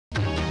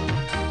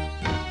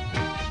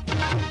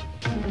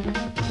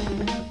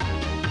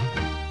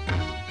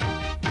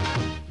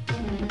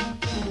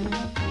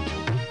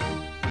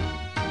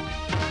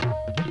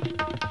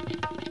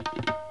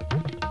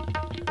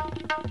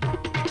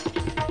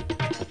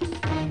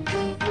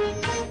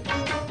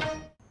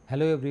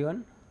Hello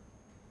everyone.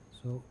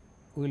 So,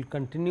 we will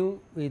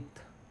continue with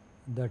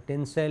the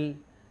tensile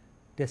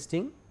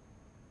testing,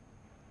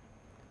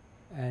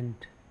 and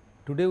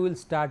today we will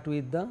start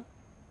with the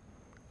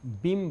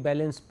beam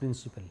balance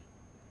principle.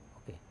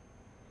 Okay.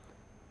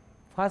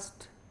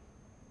 First,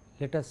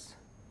 let us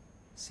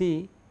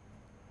see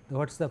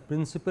what is the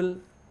principle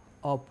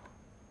of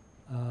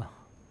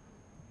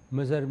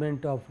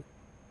measurement of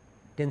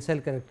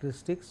tensile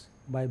characteristics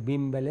by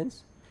beam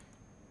balance.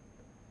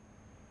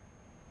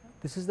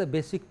 This is the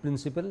basic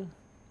principle.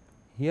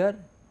 Here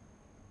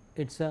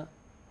it is a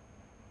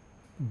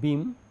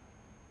beam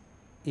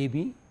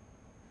AB,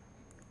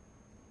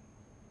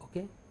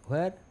 okay,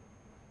 where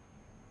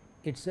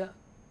it is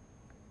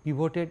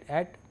pivoted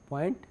at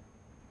point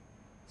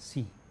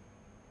C.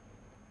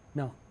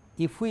 Now,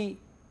 if we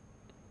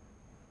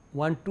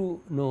want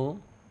to know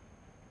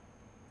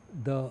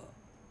the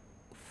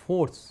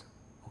force,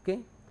 okay,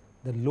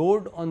 the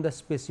load on the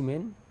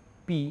specimen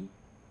P,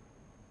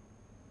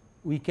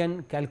 we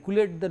can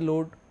calculate the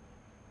load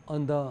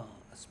on the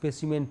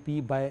specimen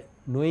P by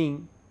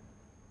knowing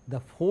the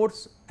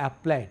force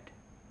applied,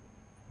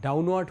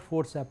 downward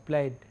force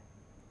applied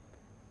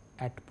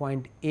at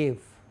point F,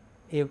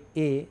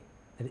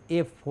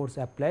 F force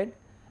applied,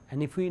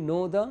 and if we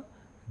know the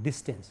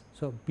distance.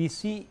 So,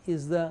 BC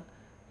is the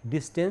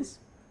distance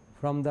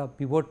from the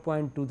pivot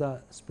point to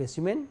the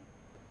specimen,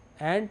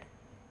 and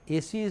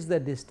AC is the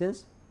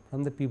distance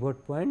from the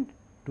pivot point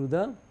to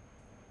the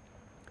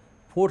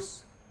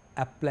force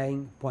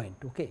applying point.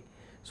 Okay.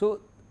 So,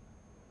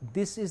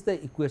 this is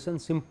the equation,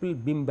 simple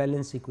beam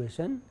balance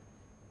equation,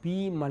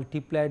 P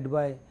multiplied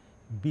by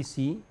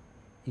BC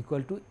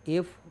equal to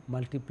F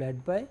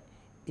multiplied by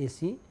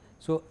AC.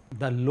 So,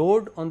 the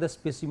load on the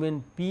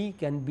specimen P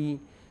can be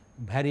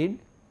varied,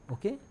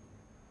 okay,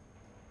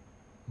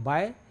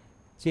 by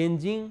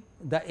changing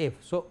the F.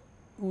 So,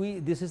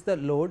 this is the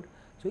load.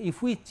 So,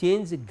 if we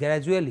change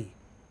gradually,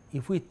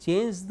 if we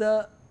change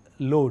the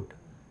load,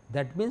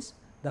 that means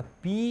the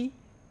P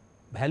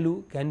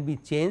value can be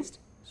changed,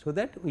 so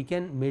that we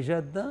can measure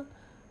the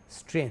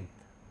strength,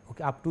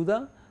 okay, up to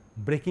the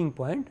breaking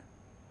point,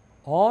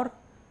 or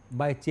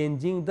by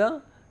changing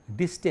the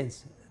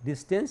distance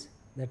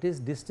that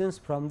is distance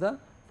from the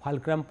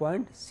fulcrum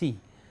point C.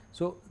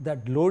 So,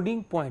 that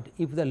loading point,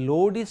 if the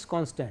load is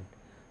constant,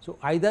 so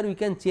either we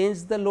can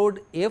change the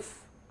load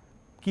F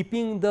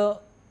keeping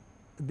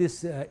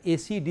this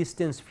AC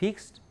distance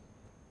fixed,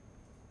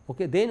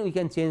 okay, then we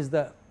can change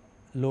the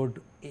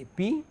load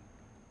P,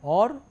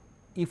 or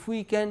if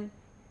we can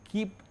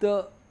keep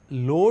the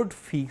load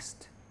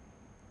fixed,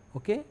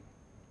 okay,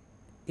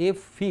 F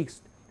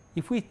fixed,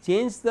 if we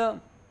change the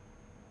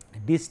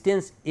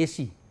distance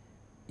AC,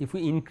 if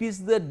we increase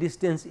the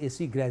distance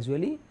AC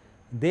gradually,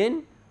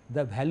 then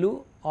the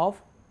value of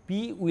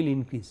P will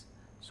increase.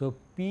 So,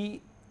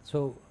 BC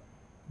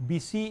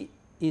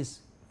is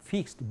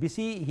fixed,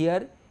 BC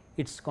here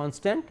it is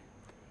constant,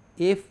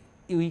 if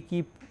we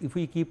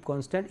keep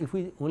constant, if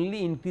we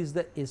only increase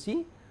the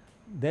AC,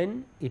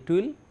 then it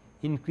will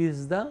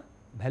increase the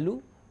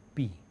value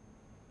P,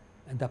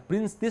 and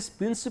this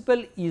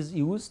principle is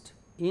used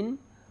in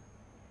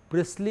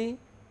Presley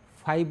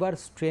fiber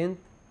strength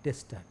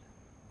tester.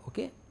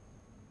 Okay.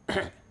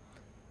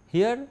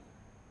 Here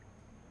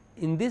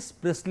in this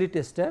Presley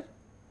tester,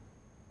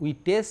 we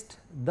test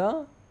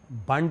the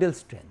bundle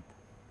strength,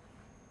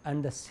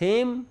 and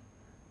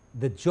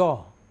the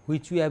jaw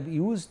which we have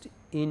used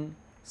in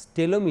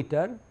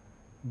stellometer,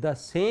 the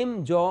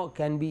same jaw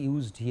can be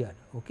used here.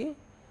 Okay.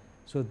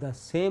 So, the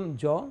same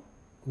jaw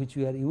which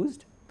we are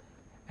used,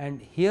 and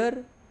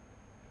here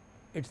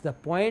it is the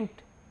point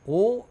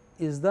O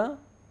is the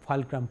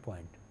fulcrum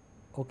point.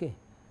 Okay.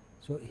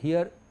 So,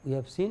 here we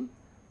have seen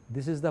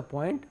this is the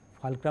point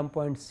fulcrum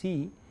point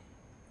C,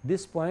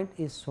 this point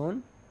is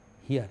shown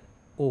here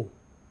O,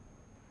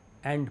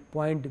 and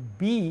point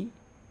B,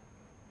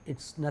 it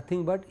is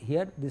nothing but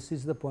here this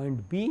is the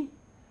point B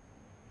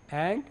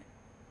and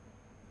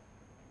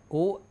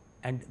O,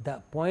 and the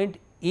point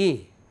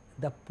A,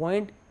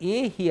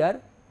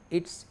 here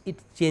it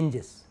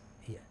changes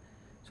here.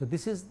 So,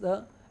 this is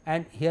the,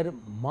 and here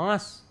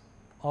mass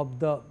of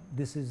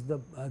this is the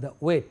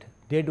weight,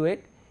 dead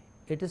weight,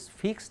 it is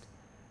fixed,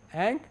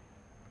 and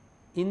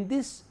in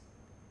this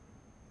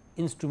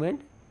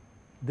instrument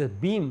the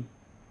beam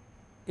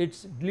it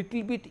is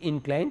little bit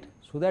inclined,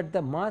 so that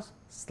the mass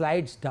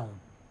slides down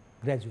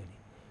gradually,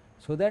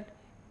 so that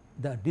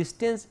the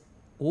distance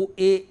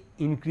OA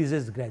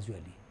increases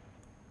gradually.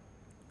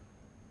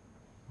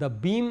 The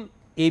beam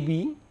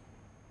AB,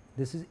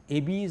 this is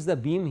AB is the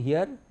beam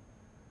here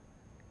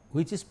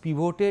which is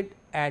pivoted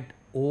at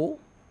O.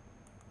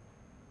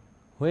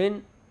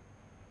 When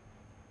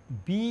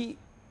B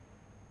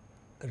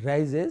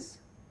rises,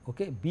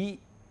 okay, B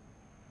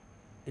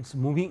it is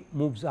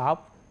moves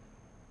up,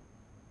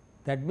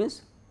 that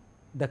means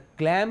the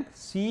clamp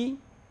C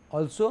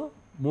also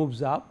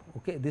moves up.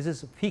 Okay, this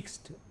is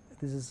fixed,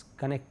 this is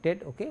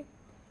connected, okay,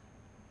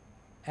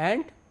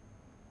 and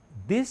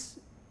this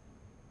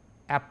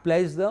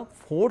applies the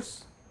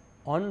force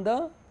on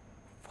the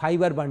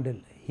fiber bundle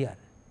here,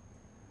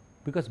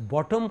 because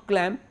bottom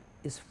clamp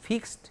is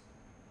fixed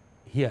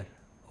here,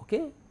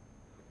 okay,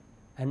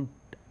 and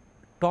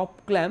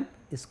top clamp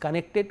is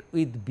connected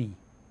with B.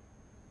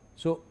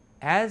 So,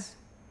 as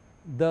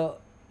the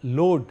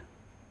load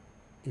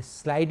is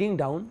sliding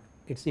down,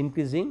 it is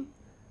increasing.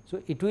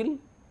 So, it will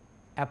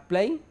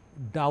apply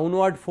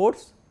downward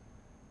force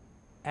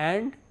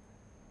and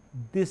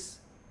this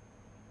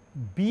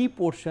B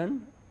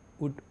portion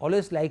would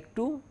always like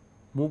to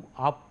move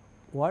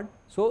upward.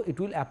 So, it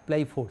will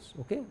apply force,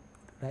 okay,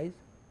 rise.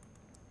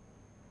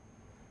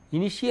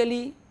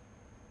 Initially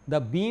the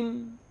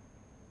beam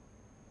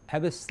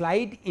have a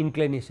slight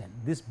inclination,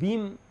 this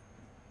beam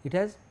it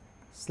has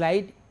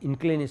slight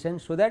inclination,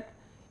 so that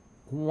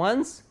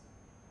once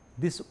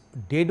this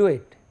dead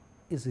weight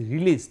is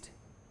released,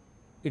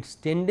 its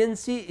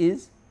tendency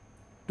is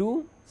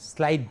to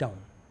slide down,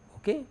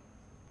 okay.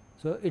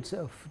 So, it is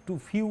to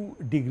few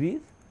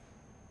degrees.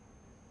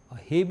 A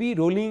heavy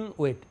rolling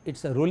weight, it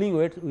is a rolling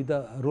weight with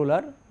a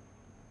roller,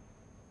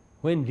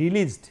 when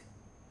released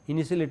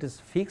initially it is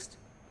fixed,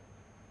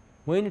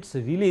 when it is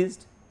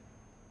released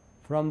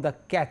from the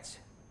catch,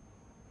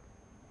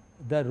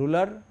 the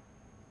roller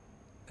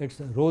it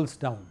rolls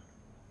down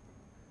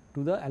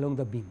to the along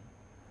the beam.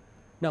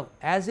 Now,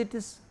 as it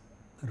is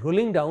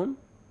rolling down,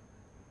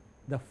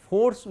 the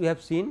force we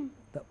have seen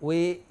the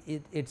way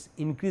it is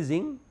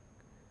increasing.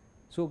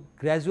 So,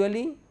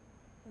 gradually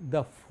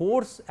the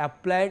force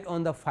applied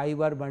on the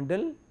fiber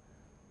bundle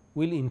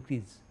will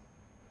increase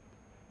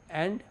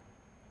and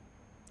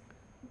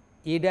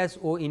A dash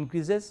O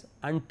increases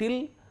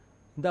until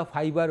the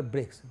fiber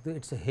breaks. So,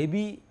 it is a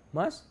heavy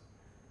mass.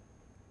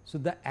 So,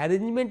 the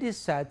arrangement is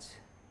such,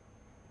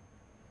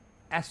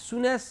 as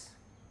soon as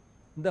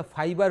the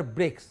fiber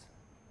breaks,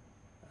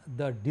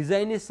 the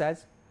design is such,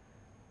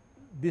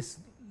 this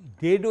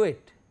dead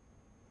weight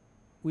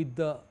with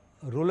the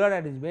roller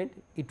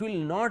arrangement, it will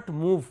not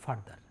move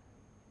further,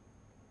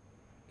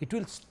 it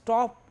will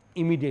stop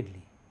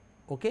immediately,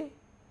 okay.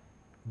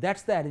 That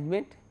is the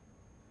arrangement.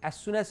 As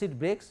soon as it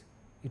breaks,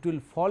 it will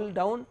fall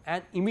down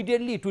and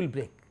immediately it will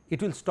break,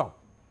 it will stop,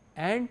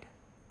 and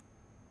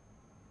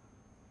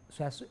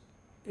so as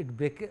it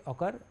break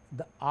occur,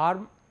 the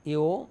arm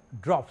AO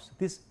drops,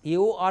 this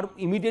AO arm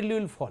immediately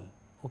will fall,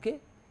 okay,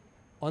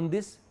 on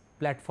this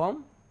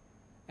platform,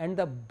 and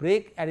the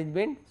brake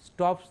arrangement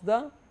stops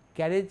the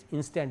carriage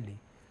instantly.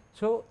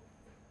 So,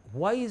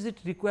 why is it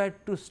required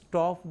to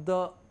stop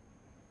the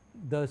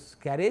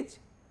carriage?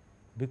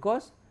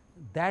 Because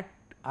that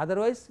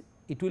otherwise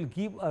it will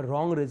give a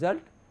wrong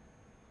result,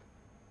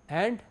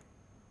 and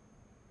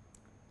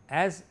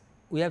as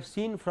we have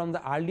seen from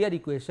the earlier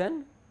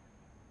equation,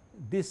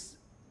 this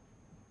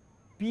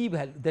P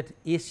value, that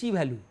AC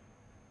value,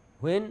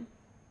 when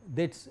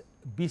that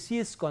BC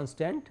is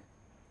constant,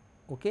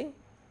 okay,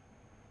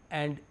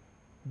 and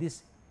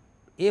this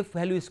F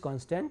value is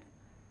constant,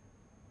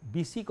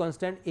 BC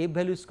constant, F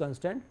value is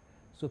constant.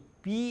 So,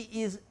 P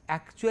is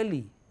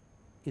actually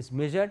is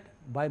measured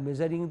by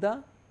measuring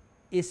the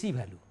AC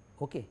value,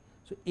 okay.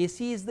 So,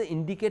 AC is the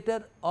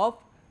indicator of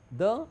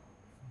the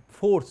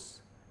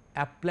force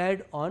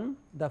applied on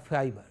the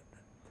fiber.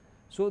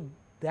 So,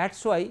 that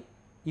is why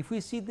if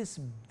we see this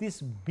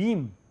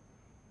beam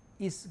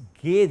is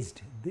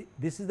gauged,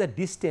 this is the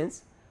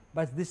distance,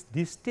 but this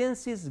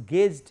distance is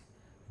gauged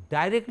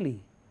directly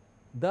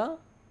the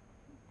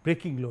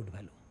breaking load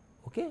value,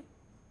 okay.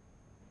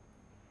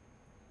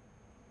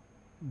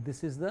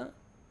 This is the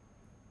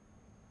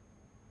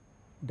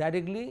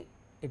directly,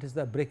 it is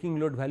the breaking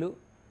load value,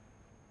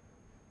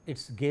 it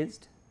is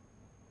gauged.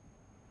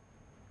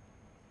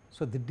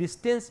 So, the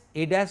distance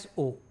A dash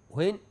O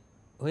when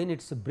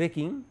it is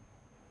breaking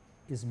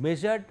is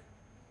measured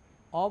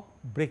of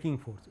breaking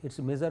force, it is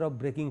a measure of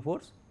breaking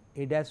force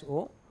A dash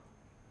O.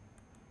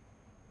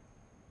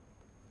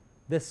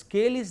 The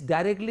scale is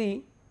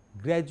directly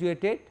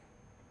graduated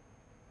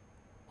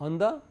on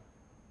the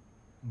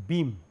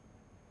beam,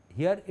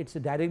 here it is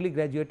directly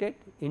graduated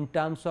in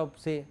terms of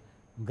say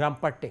gram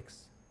per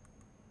tex,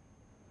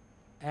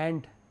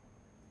 and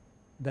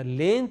the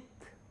length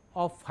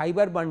of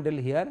fiber bundle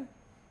here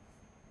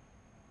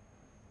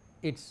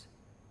it is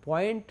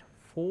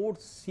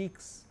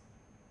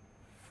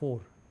 0.464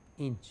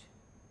 inch,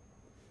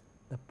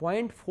 the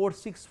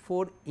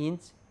 0.464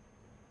 inch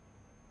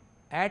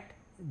at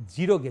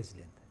 0 gauge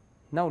length.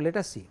 Now, let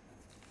us see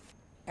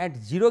at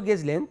 0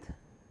 gauge length.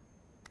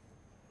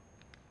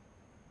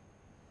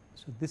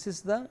 So, this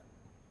is the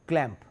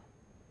clamp,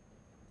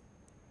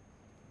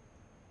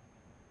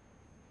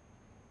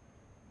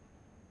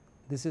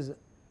 this is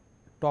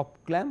top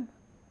clamp,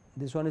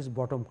 this one is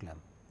bottom clamp.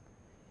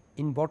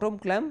 In bottom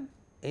clamp,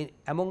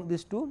 among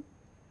these two,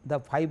 the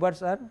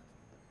fibers are,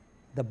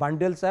 the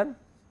bundles are,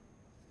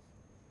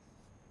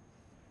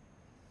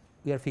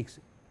 we are fixed,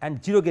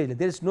 and 0 gauge length,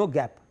 there is no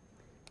gap.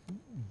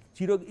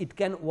 0, it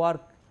can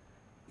work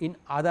in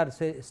other,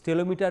 say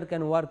stereometer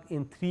can work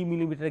in 3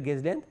 millimeter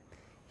gauge length,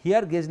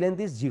 here gauge length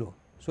is 0.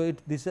 So,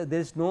 there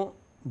is no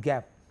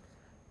gap.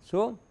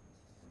 So,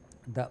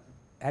 the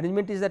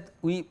arrangement is that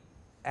we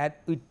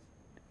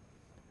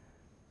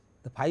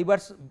the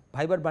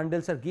fiber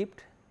bundles are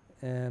gripped,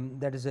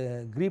 that is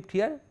gripped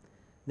here.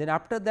 Then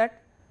after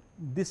that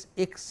this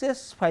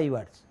excess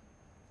fibers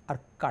are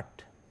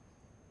cut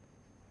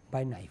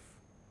by knife.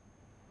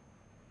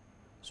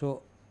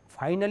 So,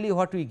 finally,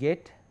 what we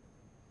get,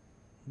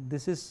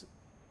 this is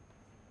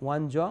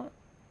one jaw,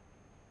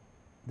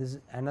 this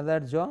is another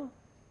jaw,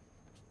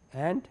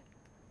 and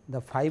the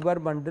fiber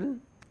bundle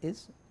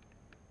is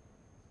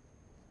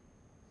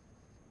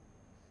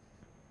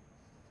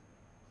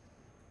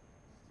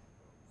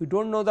we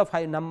do not know the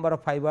number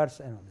of fibers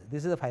and all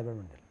this is the fiber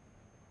bundle.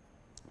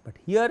 But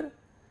here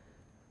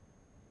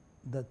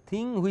the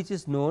thing which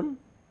is known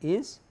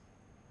is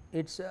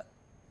it is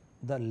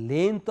the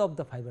length of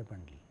the fiber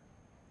bundle.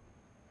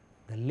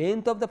 The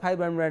length of the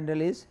fiber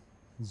bundle is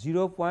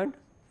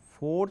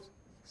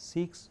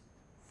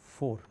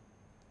 0.464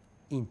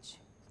 inch,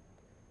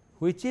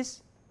 which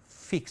is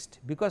fixed,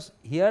 because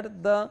here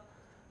the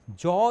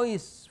jaw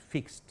is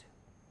fixed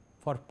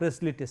for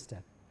Presley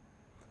tester.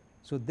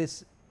 So,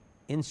 this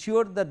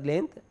ensure the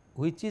length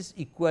which is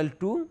equal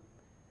to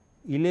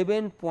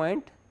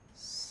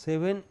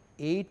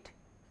 11.78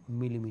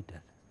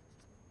 millimeter.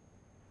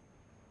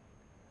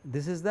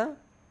 This is the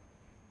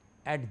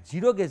at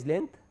 0 gauge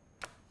length,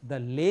 the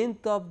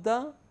length of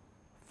the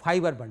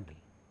fiber bundle.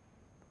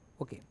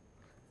 Okay.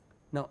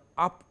 Now,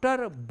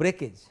 after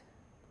breakage,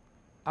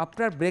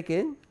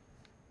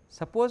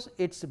 suppose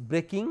it is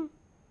breaking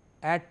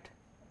at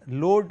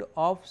load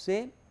of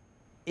say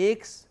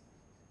x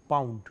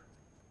pound,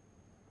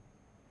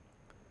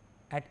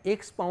 at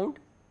x pound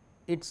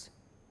it is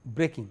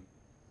breaking.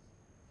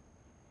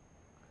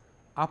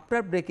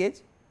 After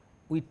breakage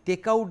we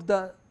take out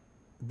the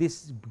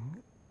this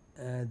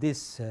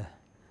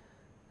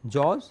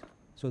jaws.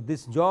 So,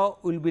 this jaw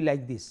will be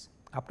like this,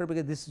 after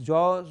breakage this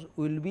jaws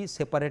will be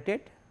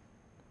separated,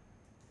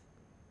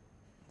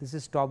 this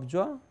is top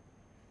jaw,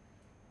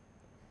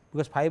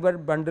 because fiber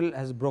bundle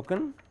has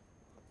broken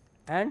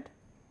and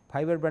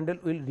fiber bundle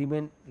will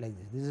remain like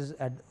this. This is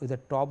at with the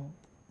top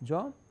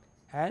jaw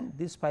and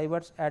these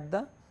fibers at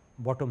the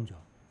bottom jaw.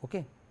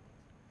 Okay.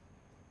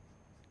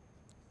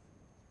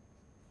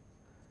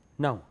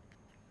 Now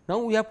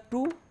we have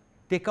to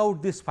take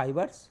out these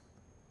fibers,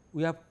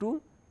 we have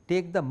to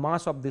take the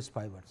mass of these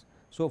fibers.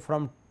 So,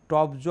 from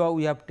top jaw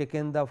we have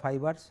taken the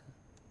fibers,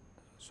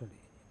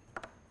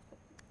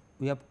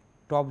 we have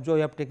top jaw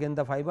we have taken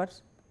the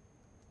fibers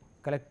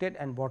collected,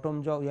 and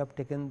bottom jaw we have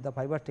taken the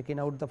fibers, taken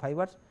out the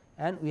fibers,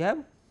 and we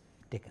have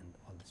taken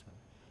all this fiber.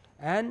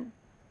 And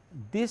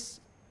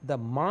this the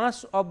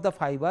mass of the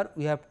fiber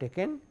we have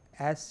taken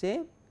as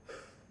say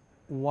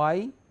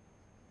y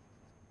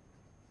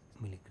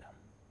milligram.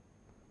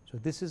 So,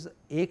 this is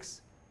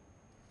x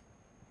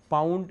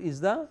pound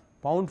is the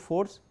pound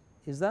force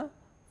is the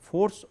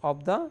force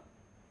of the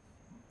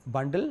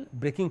bundle,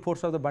 breaking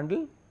force of the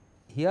bundle,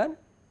 here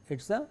it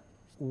is the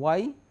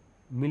y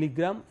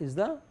milligram is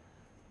the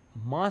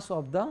mass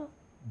of the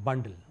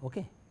bundle.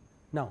 Okay.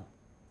 Now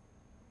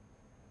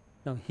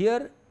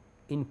here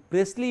in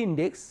Presley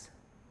index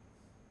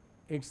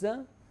it is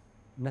the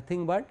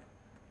nothing but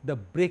the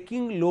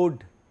breaking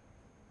load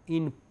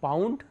in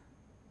pound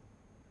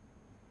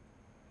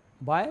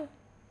by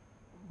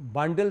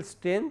bundle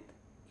strength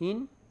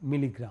in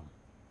milligram.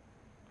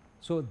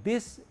 So,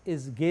 this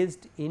is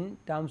gauged in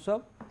terms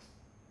of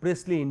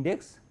Presley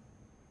index.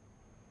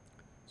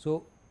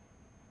 So,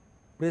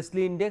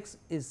 Presley index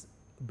is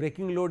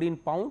breaking load in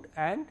pound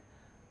and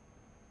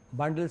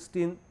bundle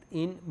strength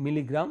in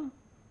milligram.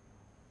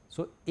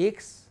 So,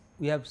 x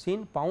we have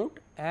seen pound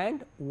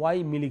and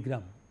y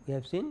milligram we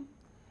have seen,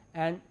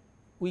 and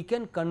we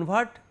can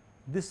convert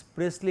this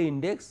Presley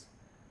index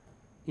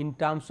in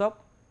terms of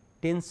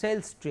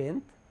tensile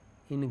strength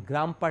in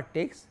gram per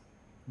text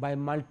by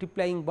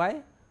multiplying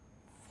by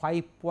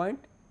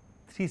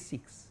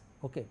 5.36.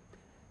 Okay.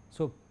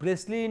 So,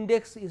 Presley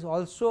index is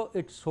also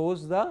it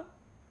shows the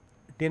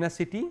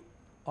tenacity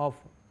of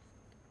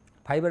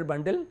fiber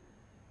bundle,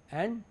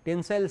 and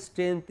tensile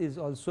strength is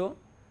also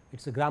it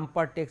is a gram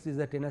per text is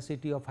the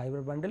tenacity of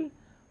fiber bundle,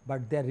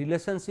 but their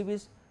relationship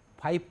is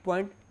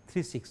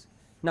 5.36.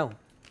 Now,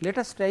 let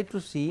us try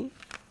to see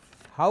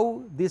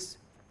how this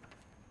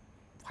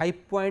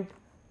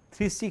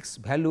 5.36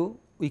 value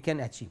we can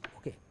achieve.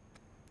 Okay.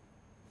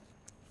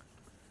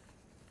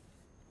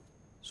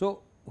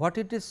 So, what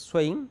it is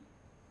showing,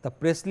 the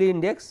Presley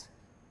index,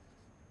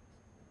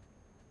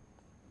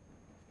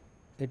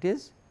 it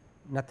is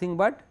nothing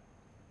but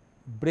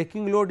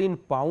breaking load in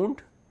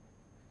pound,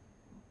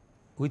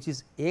 which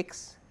is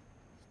x,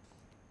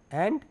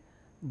 and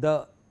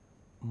the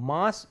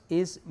mass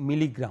is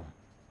milligram,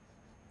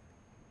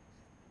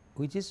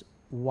 which is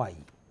y.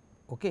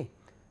 Okay.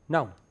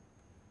 Now,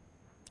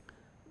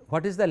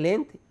 what is the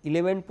length?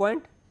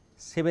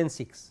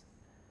 11.76.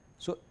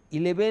 So,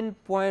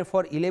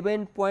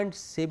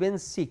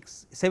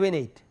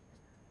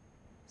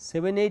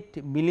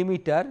 11.78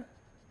 millimeter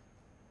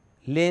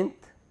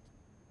length,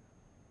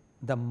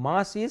 the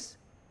mass is,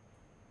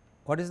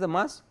 what is the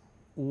mass?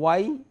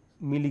 Y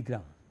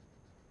milligram.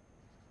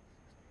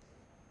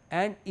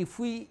 And if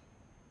we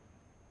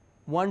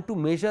want to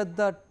measure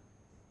the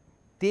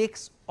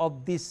takes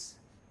of this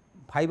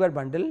fiber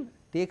bundle,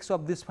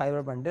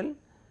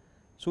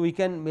 so we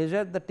can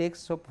measure the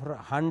takes of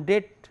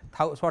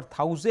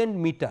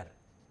 1000 meter.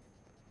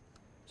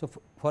 So,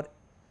 for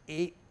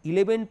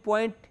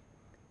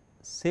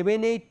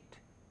 11.78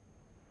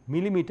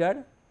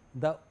 millimeter,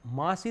 the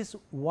mass is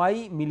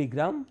y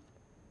milligram.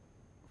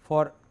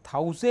 For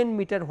 1000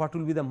 meter, what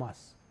will be the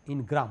mass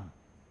in gram?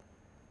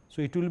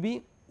 So, it will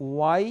be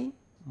y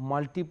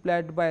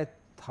multiplied by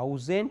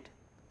 1000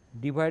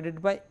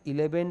 divided by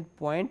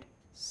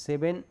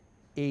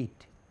 11.78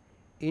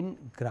 in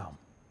gram.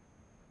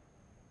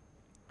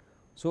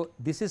 So,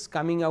 this is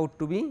coming out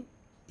to be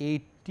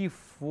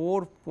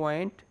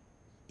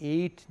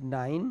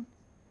 84.89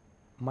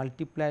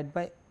 multiplied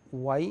by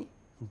y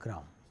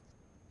gram.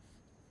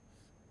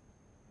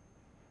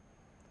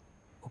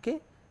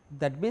 Okay.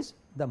 That means,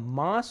 the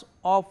mass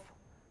of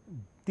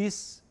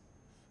this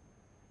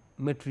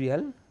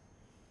material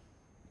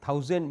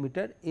 1000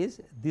 meter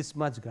is this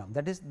much gram,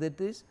 that is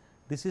this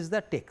is the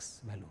takes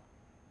value.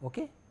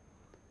 Okay.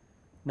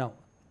 Now,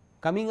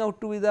 coming out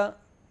to be the,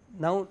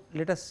 now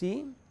let us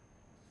see,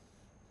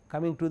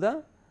 coming to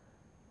the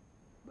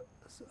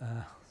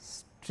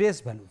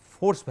stress value,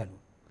 force value,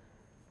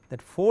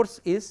 that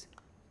force is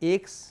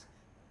x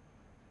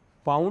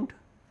pound.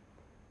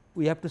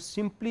 We have to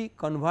simply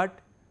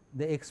convert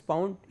the x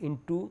pound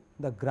into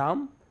the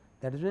gram,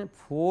 that is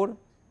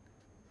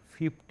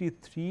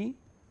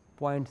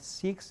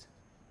 453.6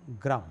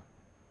 gram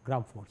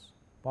force,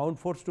 pound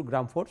force to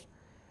gram force.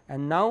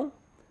 And now,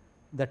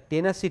 the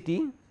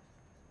tenacity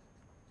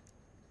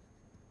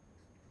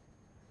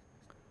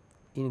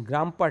in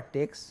gram per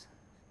takes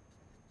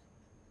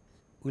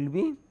will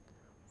be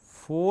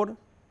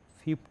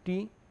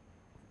 450,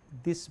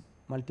 this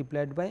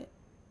multiplied by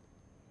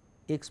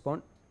x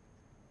pound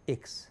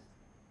x,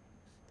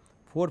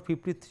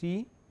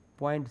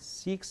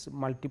 453.6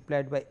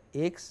 multiplied by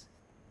x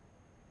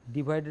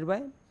divided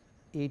by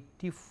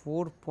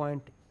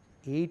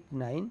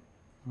 84.89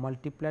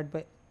 multiplied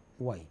by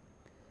y.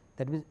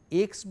 That means,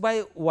 x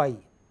by y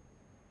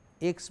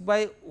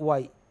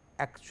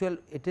actual,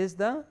 it was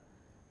the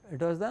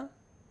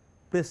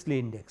Presley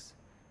index.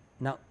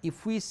 Now,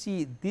 if we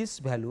see this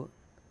value,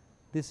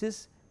 this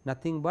is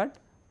nothing but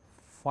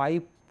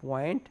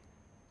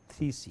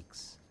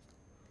 5.36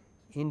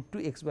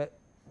 into x by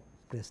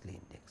Presley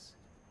index.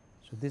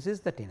 So, this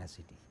is the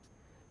tenacity.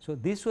 So,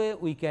 this way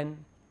we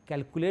can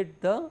calculate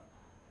the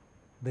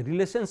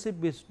relationship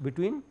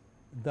between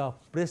the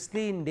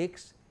Presley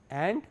index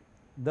and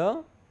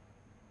the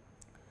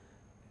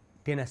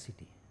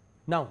tenacity.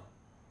 Now,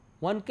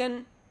 one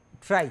can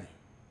try.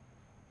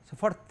 So,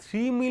 for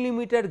 3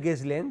 millimeter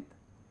gauge length,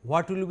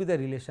 what will be the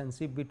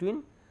relationship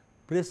between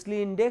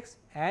Presley index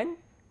and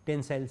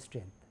tensile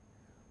strength?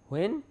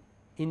 When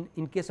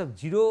in case of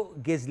 0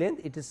 gauge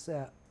length, it is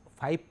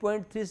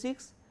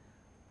 5.36,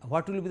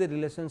 what will be the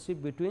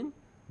relationship between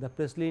the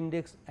Presley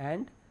index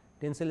and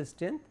tensile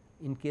strength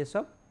in case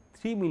of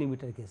 3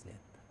 millimeter gauge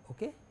length?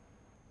 Okay.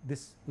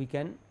 This we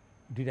can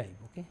derive.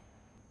 Okay.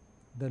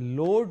 The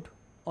load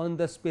on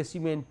the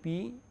specimen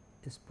P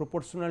is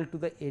proportional to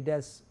the A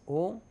dash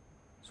O.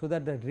 So,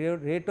 that the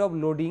rate of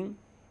loading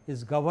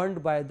is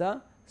governed by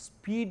the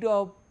speed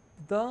of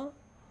the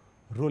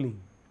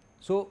rolling.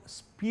 So,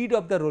 speed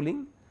of the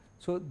rolling.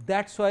 So,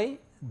 that is why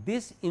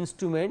this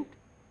instrument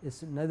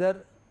is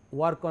neither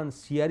work on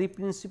CRE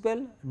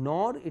principle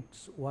nor it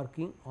is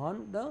working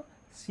on the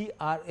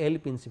CRL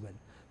principle.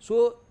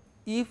 So,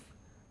 if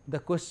the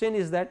question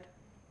is that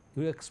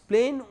you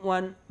explain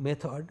one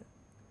method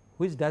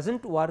which does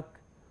not work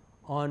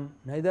on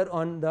neither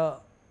on the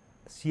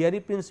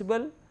CRE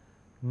principle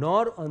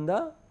nor on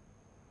the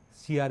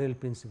CRL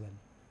principle.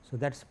 So,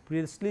 that is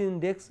Presley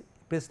index,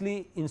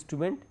 Presley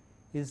instrument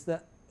is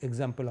the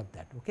example of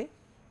that. Okay.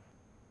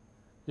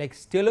 Like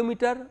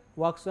stellometer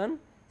works on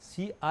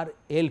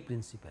CRL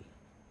principle,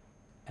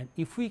 and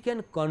if we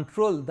can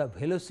control the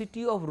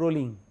velocity of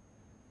rolling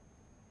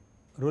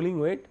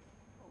weight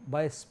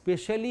by a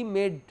specially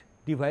made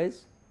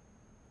device,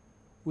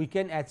 we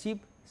can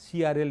achieve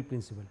CRL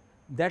principle.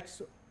 That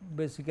is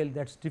basically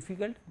that is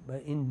difficult,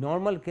 but in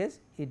normal case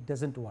it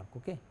does not work.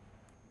 Okay.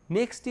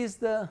 Next is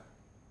the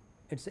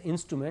it is an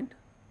instrument,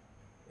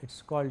 it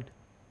is called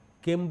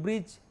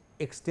Cambridge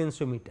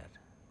extensometer.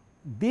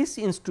 This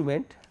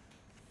instrument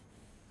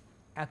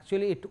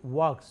actually it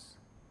works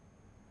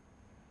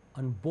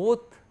on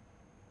both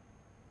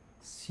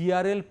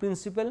CRL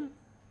principle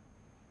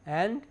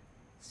and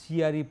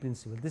CRE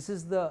principle. This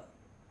is the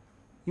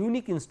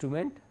unique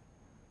instrument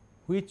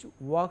which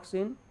works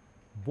in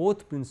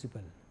both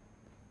principle,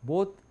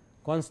 both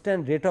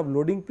constant rate of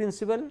loading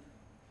principle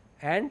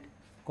and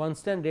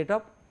constant rate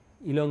of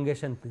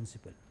elongation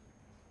principle.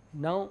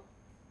 Now,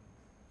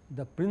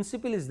 the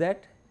principle is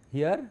that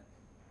here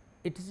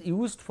it is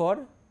used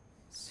for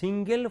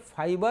single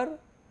fiber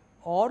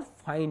or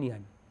fine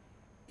yarn.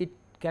 It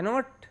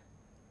cannot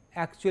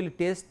actually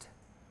test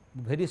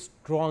very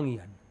strong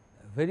yarn,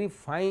 very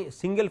fine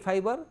single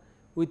fiber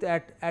with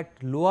at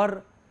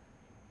lower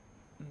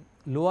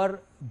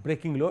lower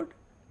braking load,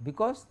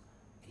 because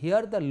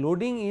here the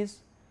loading is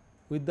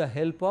with the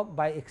help of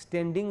by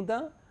extending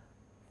the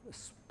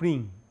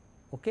spring.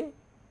 Okay.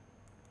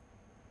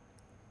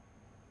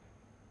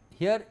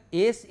 Here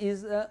S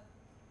is a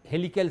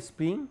helical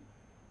spring,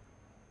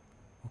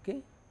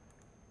 okay,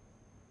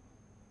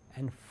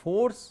 and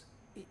force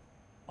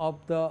of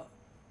the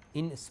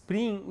in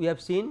spring we have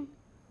seen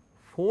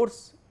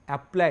force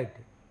applied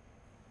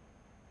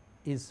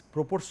is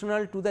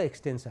proportional to the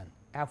extension.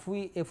 If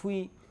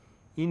we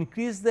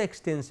increase the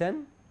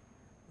extension,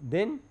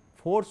 then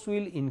force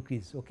will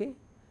increase, okay,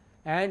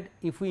 and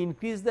if we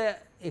increase the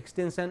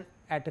extension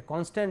at a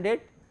constant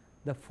rate,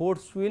 the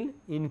force will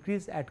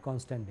increase at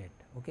constant rate,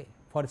 okay,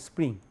 for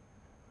spring.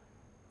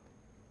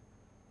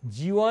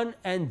 G1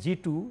 and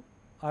G2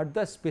 are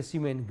the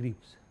specimen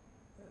grips.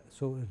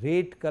 So,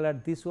 red color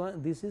this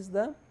one, this is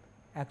the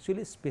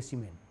actually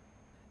specimen,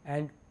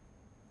 and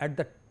at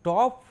the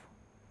top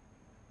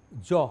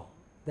jaw,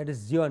 that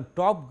is G1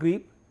 top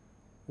grip,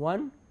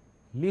 one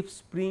leaf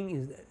spring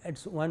is there,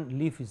 it's one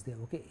leaf is there,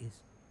 okay,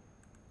 is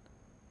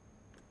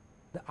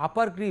the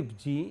upper grip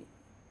G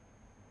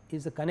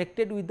is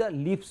connected with the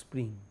leaf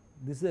spring.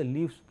 This is a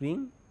leaf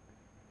spring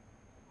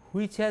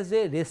which has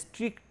a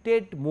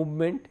restricted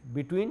movement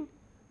between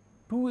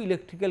two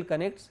electrical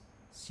connects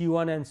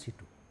C1 and C2.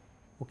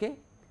 Okay.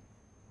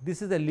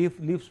 This is the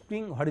leaf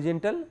spring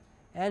horizontal,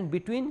 and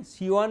between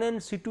C1 and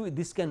C2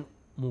 this can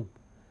move,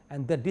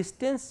 and the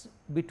distance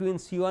between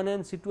C1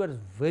 and C2 are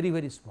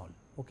very small.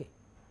 Okay.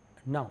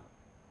 Now,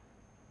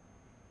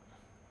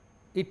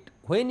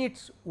 when it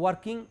is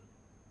working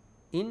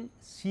in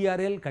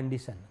CRL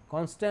condition,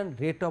 constant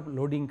rate of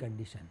loading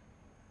condition.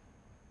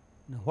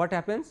 Now, what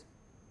happens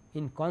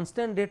in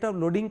constant rate of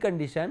loading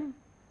condition,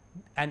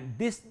 and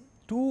these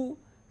two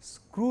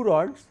screw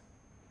rods,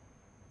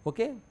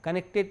 okay,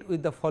 connected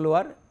with the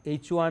follower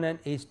H1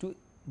 and H2,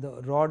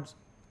 the rods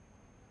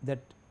that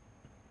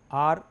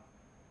are.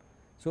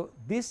 So,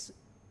 this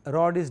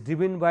rod is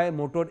driven by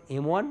motor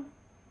M1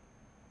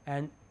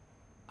 and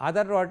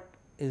other rod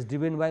is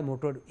driven by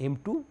motor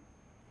M2,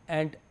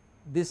 and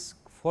this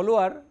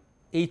follower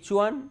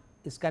H1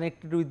 is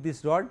connected with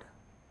this rod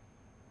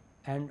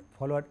and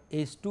follower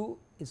H2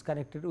 is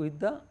connected with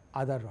the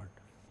other rod.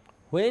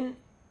 When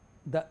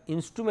the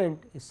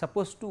instrument is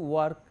supposed to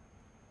work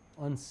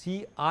on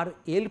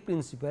CRL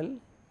principle,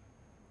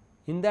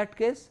 in that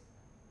case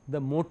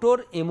the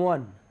motor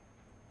M1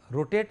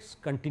 rotates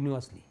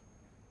continuously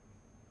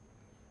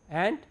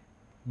and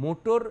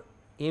motor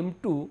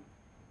M2,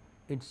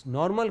 its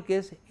normal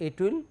case, it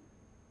will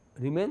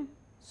remain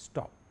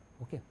stop.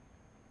 Okay.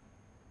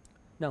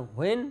 Now,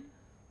 when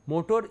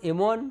motor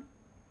M1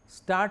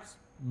 starts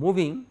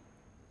moving,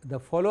 the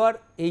follower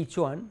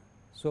H1.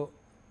 So,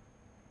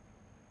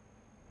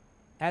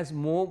 as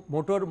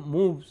motor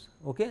moves,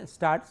 okay,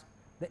 starts,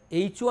 the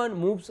H1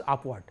 moves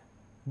upward,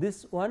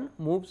 this one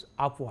moves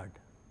upward,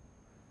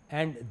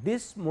 and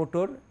this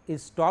motor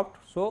is stopped.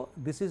 So,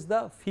 this is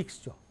the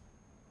fixed jaw,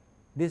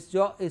 this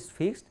jaw is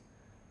fixed,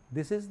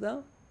 this is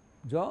the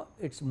jaw,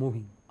 it is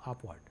moving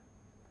upward.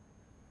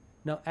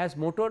 Now, as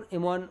motor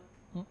M1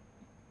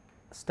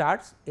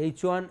 starts,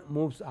 H1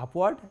 moves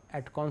upward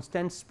at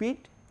constant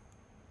speed,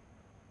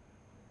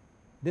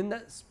 then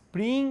the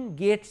spring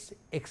gets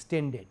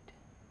extended.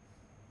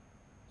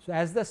 So,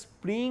 as the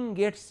spring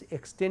gets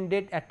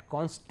extended at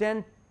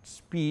constant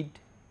speed,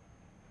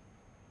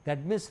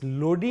 that means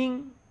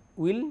loading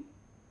will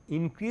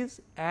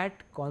increase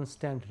at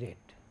constant rate.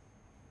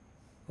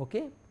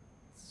 Okay.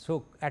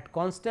 So, at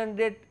constant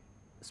rate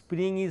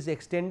spring is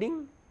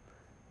extending,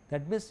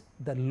 that means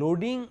the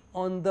loading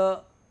on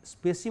the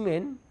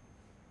specimen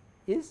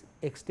is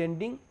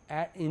extending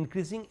at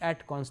increasing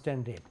at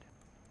constant rate.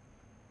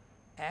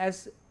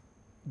 As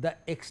the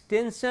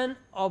extension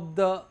of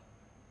the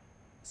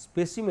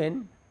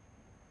specimen,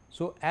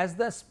 so as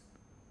the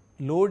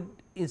load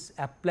is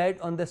applied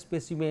on the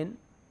specimen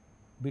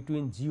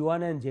between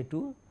G1 and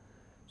J2,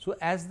 so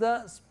as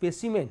the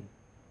specimen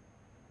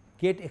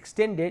get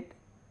extended,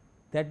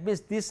 that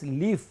means this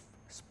leaf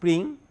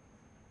spring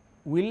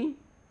will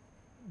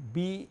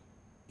be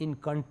in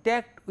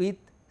contact with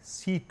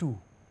C2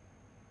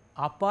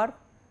 upper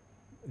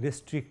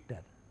restrictor,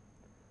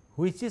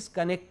 which is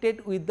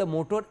connected with the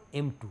motor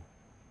M2.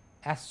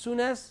 As soon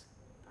as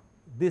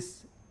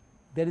this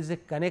there is a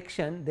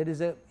connection, there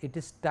is a it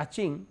is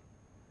touching,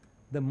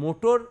 the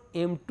motor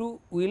M2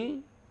 will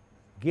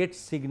get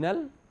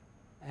signal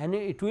and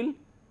it will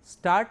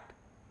start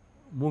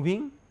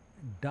moving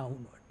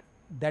downward.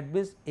 That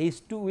means,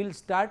 H2 will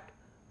start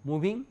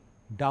moving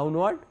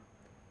downward,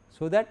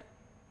 so that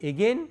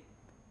again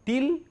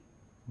till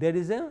there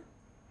is a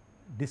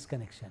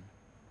disconnection,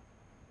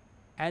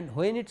 and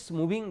when it is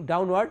moving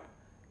downward,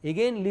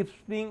 again leaf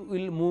spring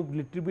will move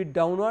little bit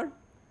downward.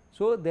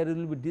 So, there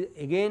will be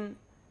again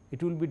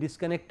it will be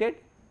disconnected,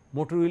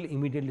 motor will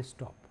immediately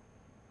stop,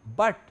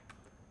 but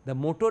the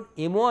motor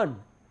M1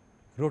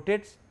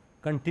 rotates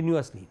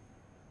continuously,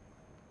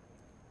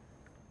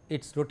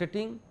 it is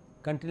rotating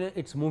continuously,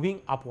 it is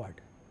moving upward.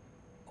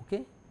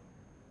 Okay.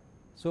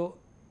 So,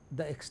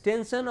 the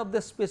extension of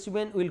the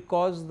specimen will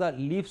cause the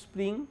leaf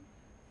spring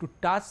to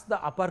touch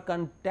the upper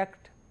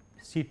contact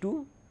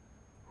C2,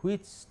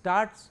 which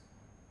starts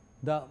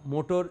the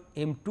motor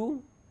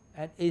M2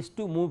 and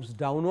H2 moves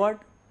downward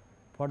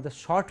for the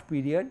short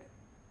period.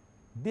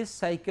 This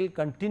cycle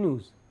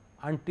continues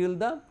until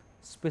the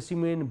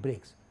specimen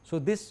breaks. So,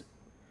 this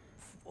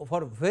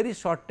for very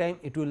short time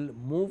it will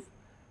move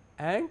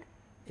and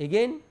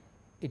again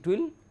it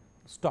will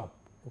stop.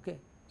 Okay.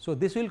 So,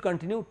 this will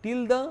continue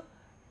till the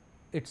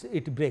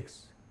it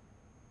breaks.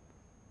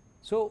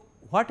 So,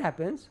 what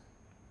happens?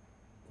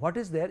 What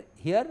is there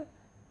here?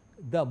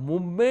 The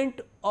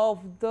movement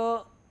of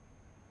the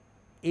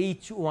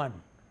H1,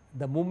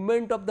 the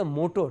movement of the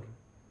motor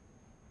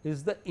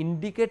is the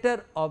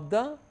indicator of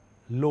the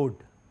load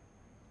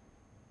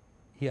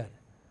here,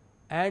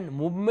 and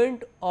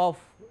movement of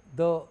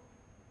the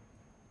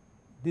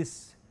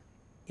this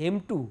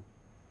M2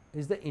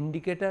 is the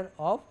indicator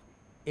of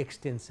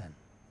extension.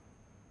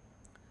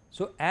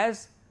 So,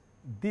 as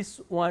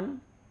this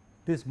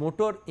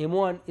motor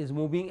M1 is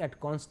moving at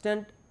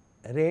constant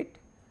rate,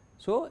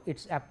 so it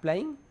is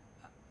applying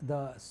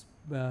the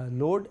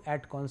load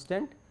at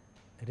constant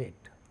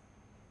rate.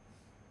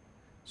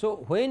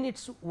 So, when it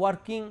is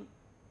working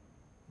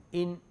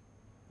in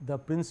the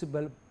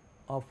principle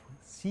of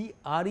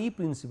CRE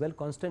principle,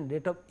 constant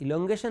rate of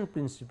elongation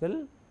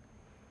principle,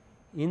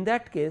 in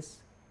that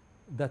case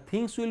the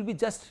things will be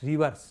just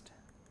reversed.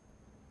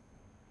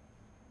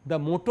 The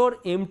motor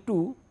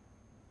M2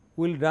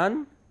 will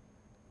run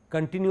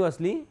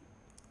continuously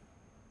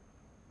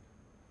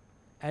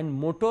and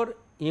motor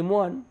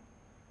M1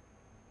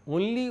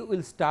 only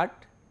will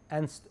start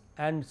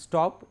and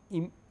stop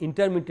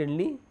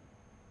intermittently,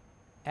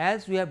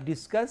 as we have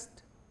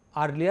discussed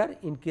earlier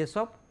in case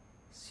of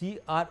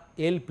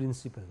CRL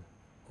principle.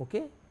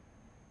 Okay.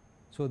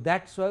 So,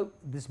 that is why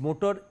this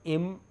motor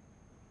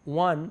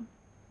M1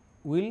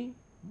 will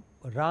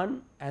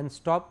run and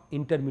stop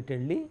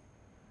intermittently.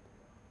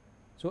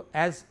 So,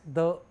 as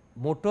the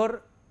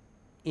motor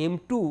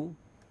M2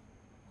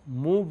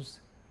 moves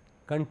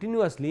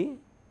continuously,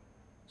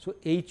 so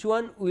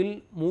H1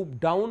 will move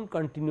down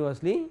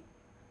continuously.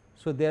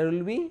 So, there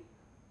will be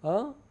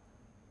a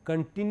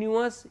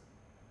continuous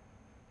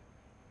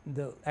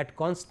at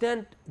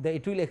constant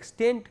it will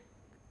extend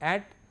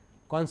at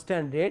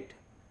constant rate.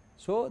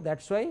 So,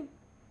 that is why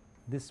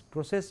this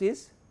process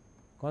is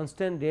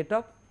constant rate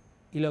of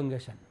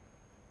elongation.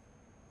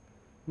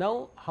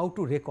 Now, how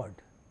to record?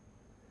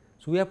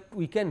 So,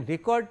 we can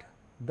record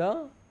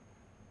the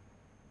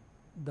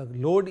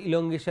load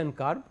elongation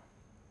curve.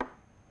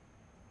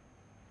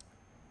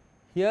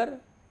 Here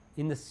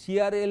in the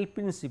CRL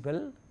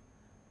principle,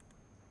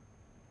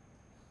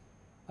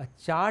 a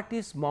chart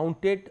is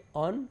mounted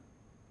on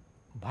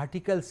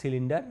vertical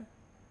cylinder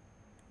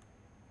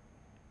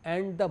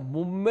and the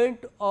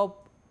movement of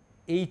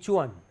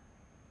H1,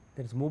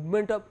 that is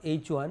movement of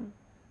H1,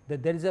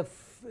 that there is a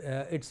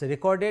it is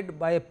recorded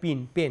by a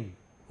pen.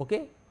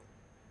 Okay.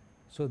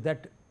 So,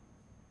 that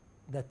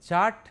the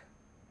chart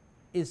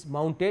is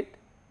mounted,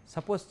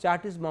 suppose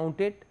chart is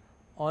mounted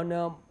on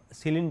a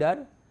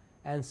cylinder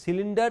and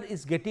cylinder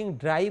is getting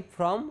drive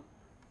from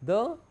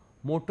the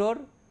motor,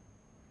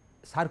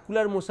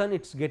 circular motion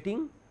it is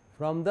getting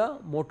from the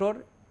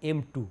motor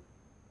M2.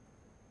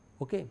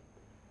 Okay.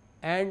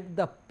 And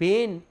the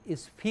pen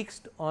is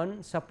fixed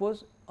on,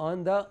 suppose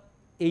on the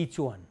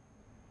H1.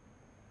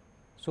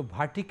 So,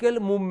 vertical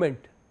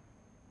movement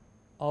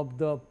of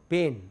the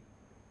pen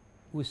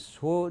we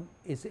show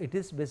it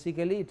is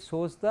basically it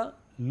shows the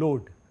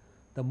load.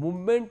 The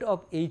movement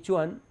of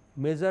H1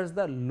 measures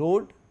the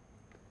load,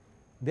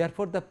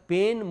 therefore, the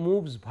pen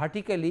moves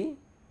vertically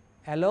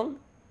along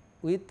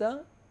with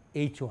the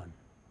H1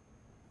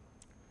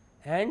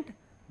 and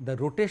the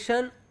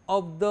rotation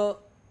of the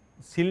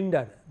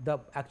cylinder, the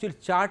actual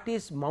chart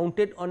is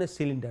mounted on a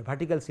cylinder,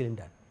 vertical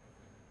cylinder.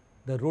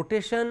 The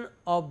rotation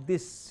of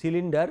this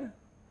cylinder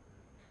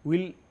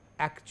will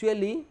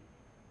actually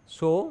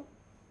show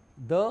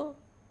the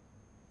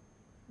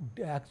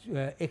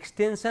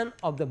extension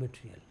of the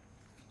material.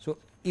 So,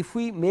 if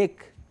we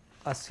make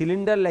a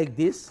cylinder like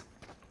this,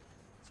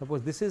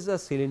 suppose this is a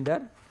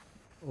cylinder.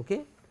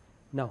 Okay.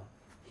 Now,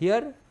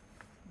 here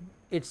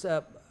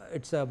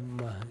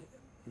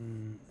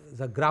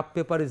the graph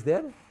paper is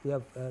there,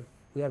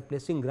 we are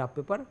placing graph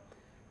paper.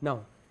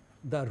 Now,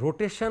 the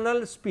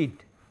rotational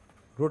speed,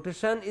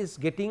 rotation is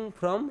getting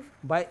from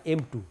by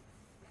M2,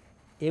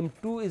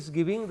 M2 is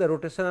giving the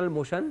rotational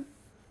motion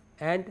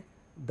and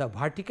the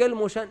vertical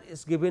motion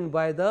is given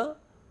by the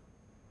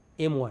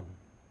M1.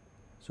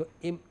 So,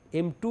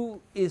 M2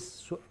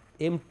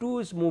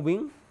 is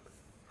moving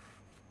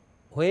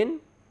when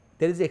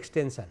there is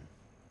extension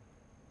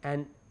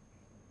and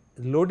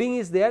loading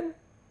is there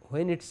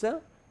when it is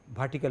a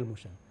vertical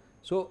motion.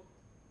 So,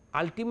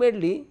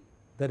 ultimately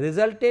the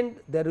resultant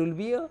there will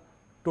be a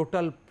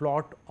total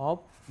plot of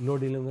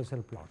load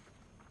elongation plot.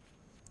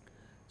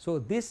 So,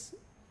 this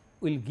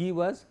will give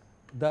us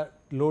the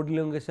load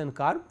elongation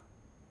curve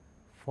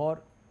for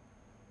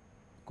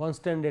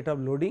constant rate of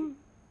loading.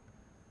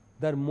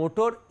 the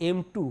motor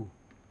M2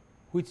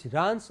 which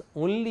runs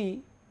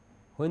only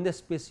when the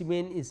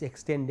specimen is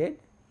extended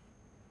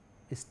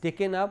is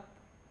taken up,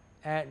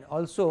 and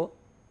also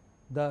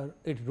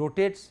it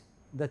rotates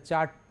the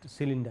chart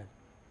cylinder.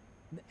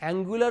 The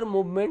angular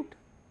movement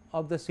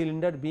of the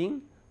cylinder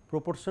being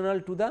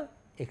proportional to the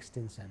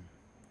extension.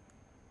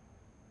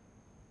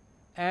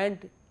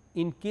 And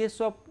in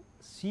case of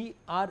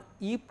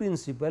CRE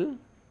principle,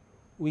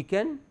 we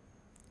can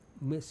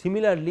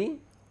similarly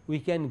we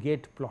can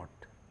get plot.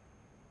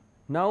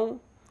 Now,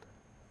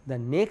 the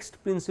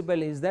next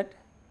principle is that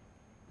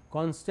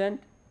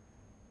constant,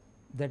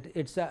 that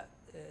it is a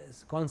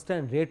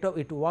constant rate of,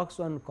 it works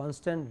on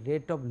constant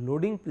rate of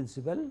loading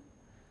principle,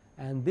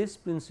 and this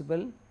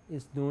principle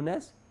is known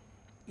as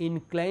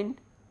inclined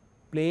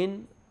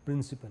plane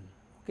principle.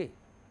 Okay.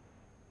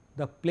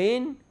 The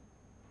plane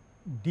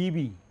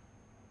dB,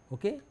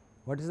 okay.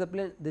 What is the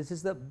plane? This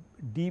is the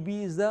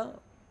dB is the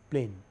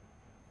plane.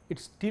 It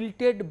is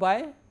tilted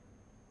by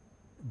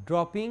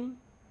dropping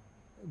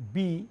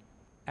B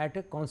at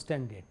a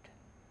constant rate.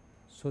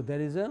 So, there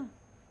is a,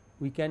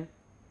 we can,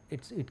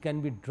 it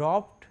can be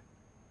dropped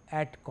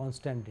at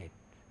constant rate,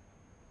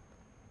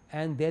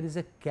 and there is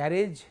a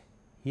carriage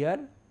here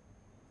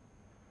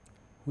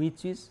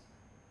which is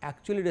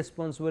actually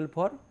responsible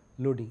for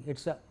loading. It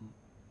is a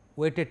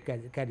weighted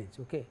carriage,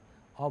 okay,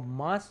 of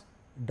mass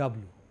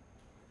W.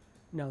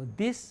 Now,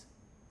 this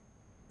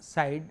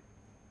side,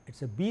 it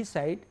is a B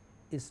side,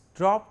 is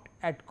dropped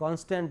at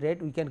constant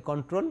rate, we can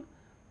control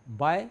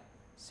by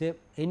say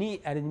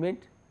any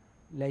arrangement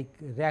like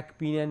rack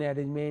pinion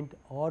arrangement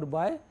or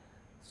by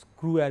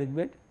screw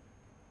arrangement.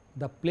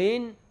 The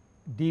plane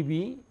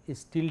dB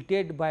is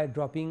tilted by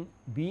dropping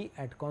B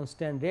at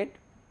constant rate.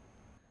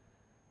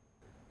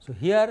 So,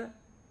 here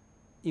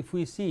if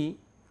we see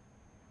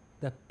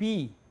the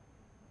P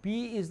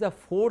is the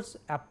force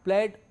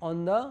applied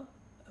on the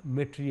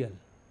material,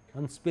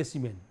 on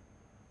specimen,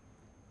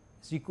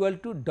 is equal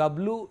to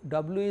W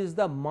is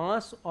the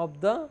mass of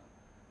the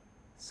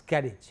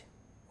carriage.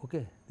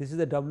 Okay. This is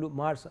the W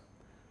mass.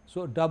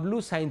 So,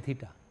 W sin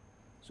theta.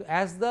 So,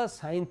 as the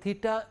sin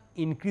theta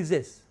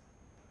increases,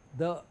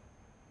 the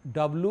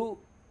W,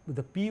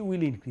 the P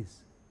will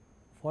increase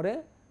for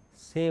a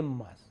same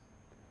mass.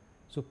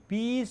 So,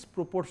 P is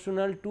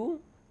proportional to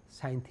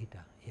sin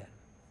theta here,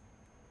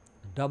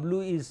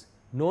 W is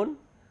known.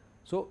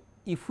 So,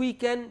 if we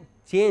can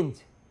change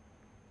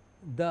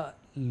the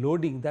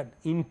loading, that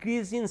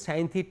increase in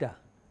sin theta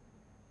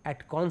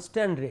at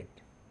constant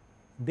rate,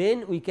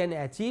 then we can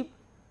achieve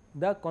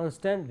the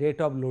constant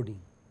rate of loading.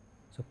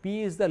 So,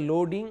 P is the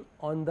loading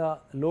on the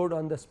load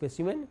on the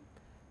specimen.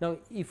 Now,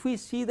 if we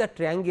see the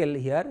triangle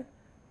here,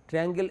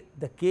 triangle,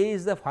 the K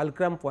is the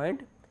fulcrum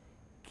point,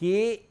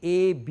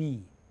 KAB,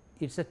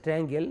 it is a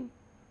triangle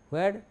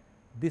where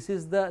this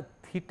is the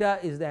theta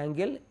is the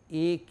angle,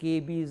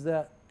 AKB is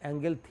the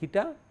angle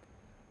theta,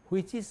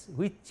 which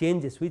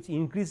changes, which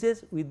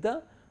increases with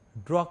the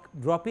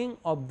dropping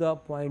of the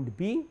point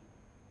B,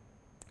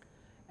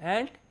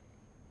 and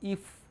if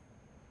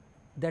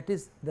that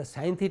is the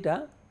sin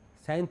theta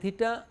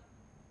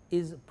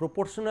is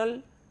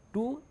proportional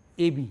to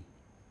AB,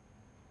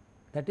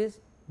 that is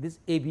this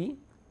AB,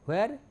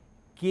 where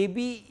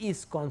KB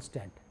is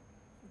constant,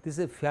 this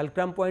is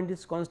fulcrum point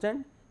is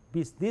constant,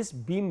 this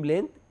beam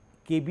length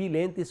KB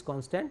length is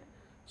constant.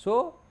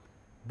 So,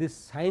 this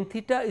sin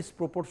theta is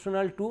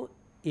proportional to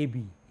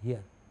AB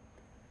here.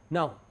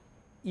 Now,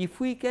 if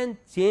we can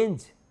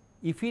change,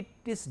 if it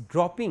is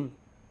dropping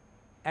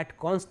at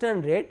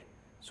constant rate,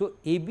 so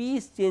AB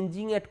is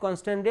changing at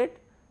constant rate,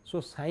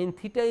 so sin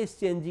theta is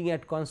changing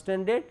at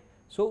constant rate.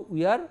 So,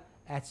 we are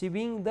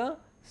achieving the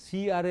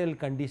CRL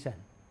condition.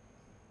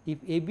 If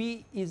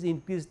AB is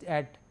increased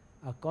at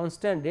a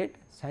constant rate,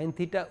 sin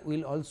theta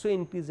will also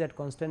increase at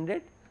constant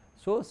rate.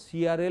 So,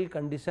 CRL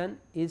condition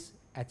is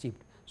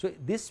achieved. So,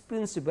 this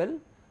principle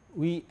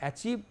we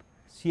achieve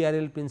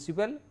CRL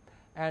principle,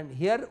 and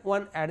here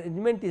one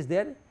arrangement is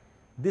there,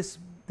 this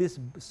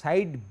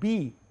side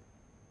B,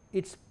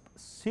 it is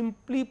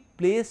simply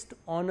placed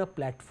on a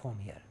platform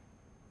here,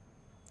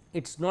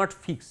 it is not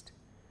fixed,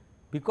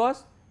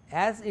 because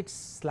as it is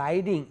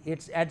sliding, it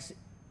is at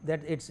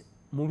that it is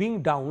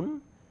moving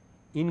down,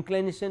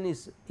 inclination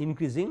is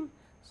increasing,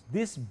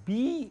 this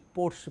B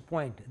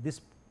point, this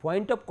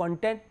point of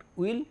contact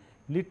will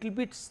little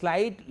bit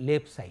slide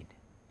left side,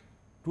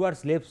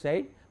 towards left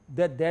side,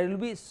 that there will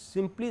be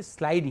simply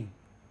sliding.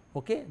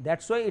 Okay.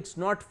 That is why it is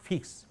not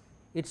fixed,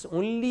 it is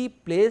only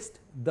placed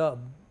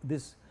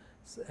this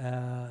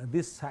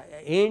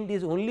end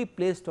is only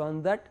placed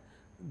on that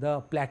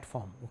the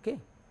platform. Okay.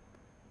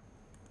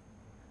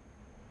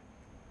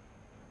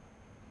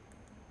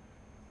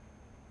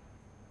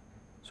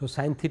 So,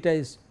 sin theta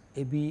is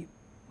AB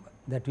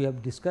that we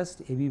have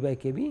discussed, AB by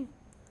KB.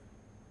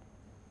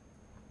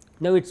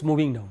 Now, it is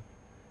moving down.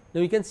 Now,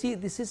 you can see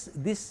this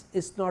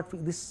is not,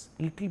 this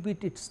little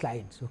bit it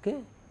slides.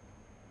 Okay.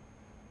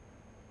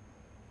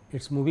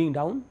 It is moving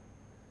down,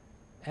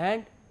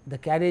 and the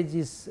carriage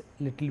is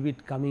little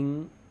bit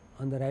coming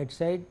on the right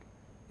side,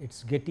 it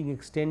is getting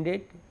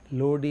extended,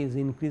 load is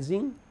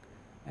increasing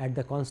at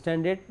the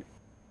constant rate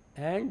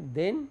and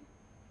then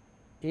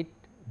it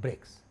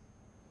breaks.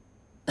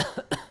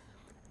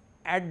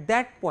 At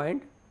that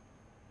point,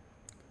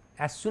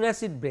 as soon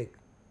as it breaks,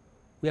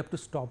 we have to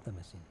stop the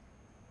machine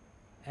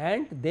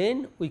and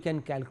then we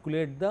can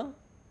calculate the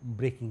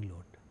breaking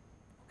load.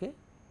 Okay.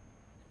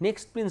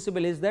 Next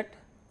principle is that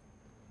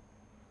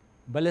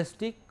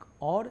ballistic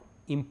or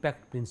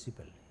impact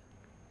principle.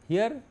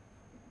 Here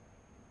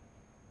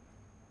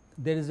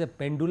there is a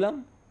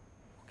pendulum,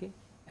 okay,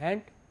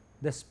 and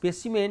the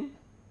specimen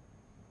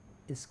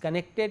is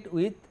connected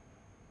with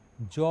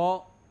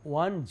jaw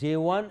 1,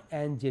 J1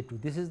 and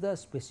J2. This is the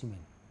specimen,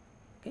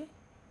 okay.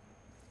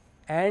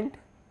 And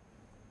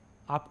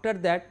after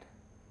that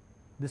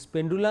this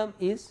pendulum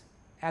is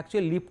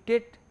actually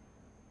lifted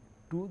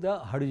to the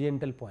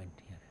horizontal point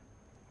here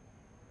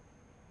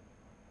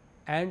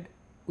and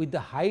with the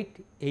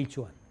height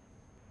h1,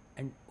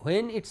 and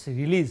when it is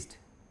released,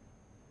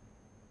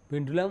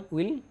 pendulum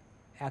will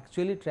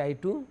actually try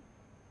to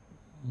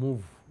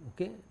move,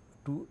 okay,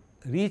 to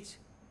reach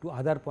to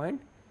other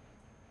point.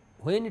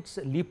 When it is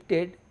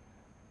lifted,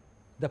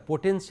 the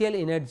potential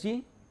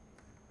energy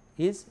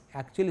is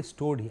actually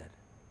stored here.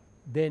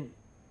 Then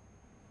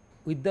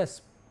with the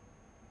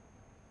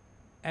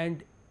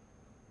and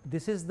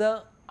this is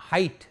the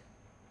height,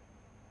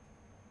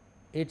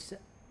 it is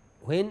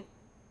when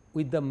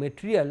with the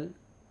material,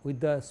 with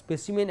the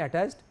specimen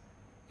attached,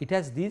 it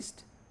has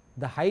reached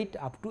the height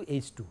up to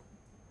h2,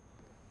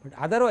 but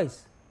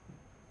otherwise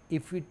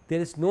if there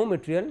is no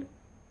material,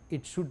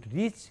 it should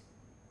reach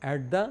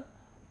at the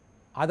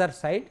other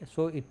side.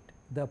 So,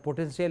 the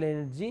potential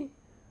energy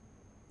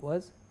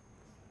was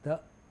the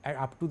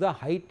up to the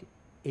height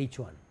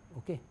h1.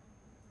 Okay.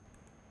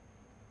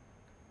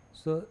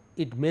 So,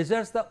 it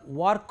measures the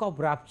work of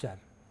rupture,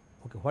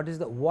 okay, what is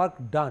the work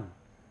done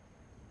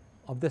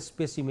of the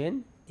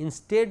specimen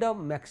instead of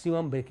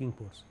maximum breaking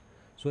force.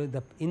 So,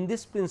 in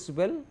this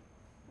principle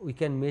we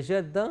can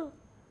measure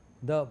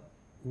the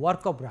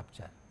work of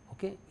rupture,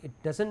 okay. It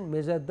does not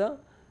measure the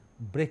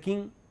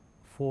breaking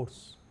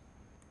force.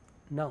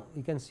 Now,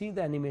 you can see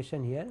the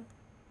animation here.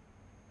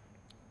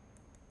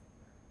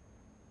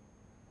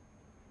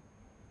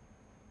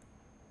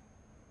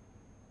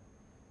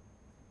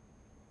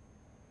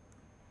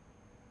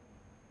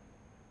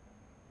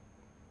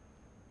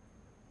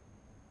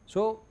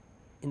 So,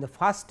 in the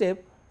first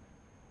step,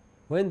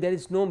 when there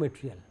is no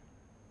material,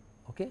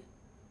 okay,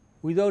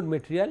 without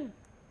material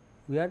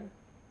we are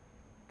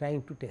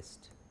trying to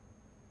test.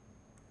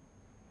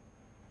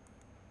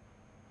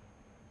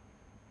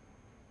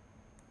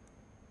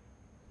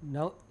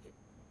 Now,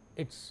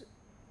 it is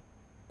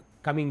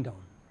coming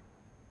down,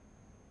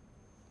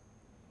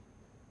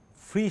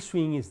 free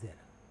swing is there.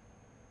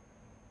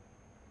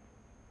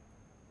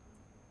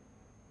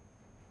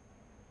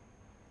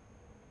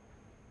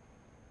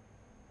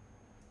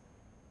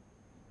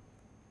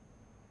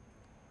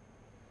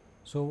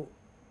 So,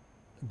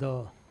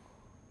 the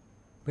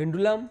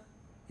pendulum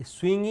is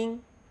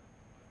swinging,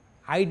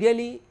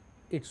 ideally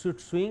it should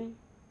swing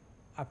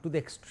up to the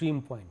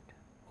extreme point.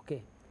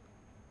 Okay.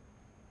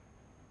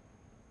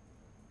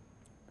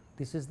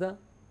 This is the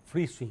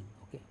free swing.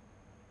 Okay.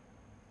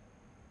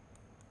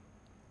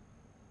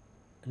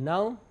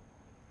 Now,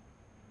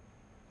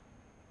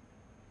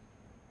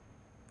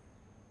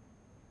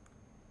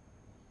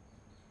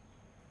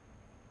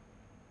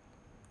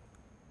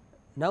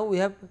 we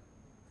have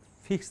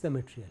fixed the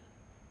material.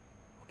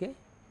 Okay.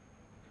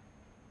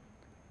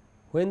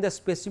 When the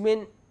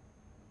specimen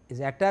is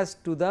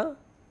attached to the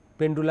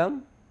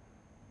pendulum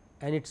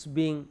and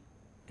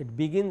it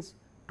begins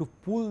to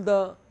pull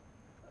the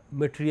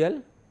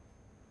material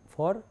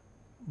for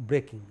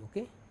breaking.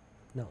 Okay.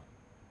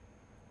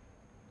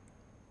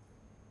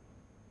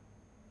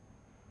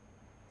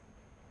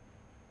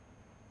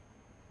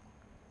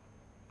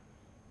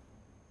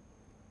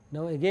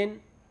 Now again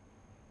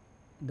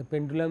the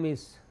pendulum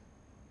is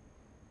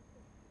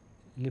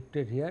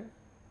lifted here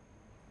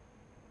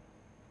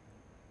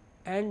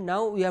and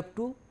now we have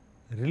to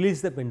release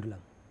the pendulum.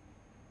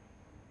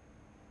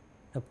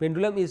 The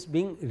pendulum is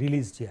being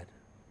released here,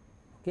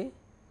 okay,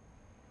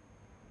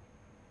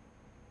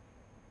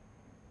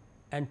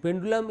 and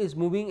pendulum is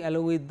moving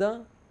along with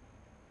the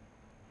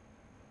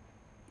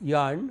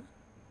yarn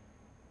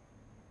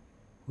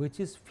which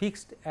is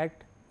fixed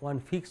at one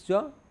fixed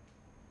jaw,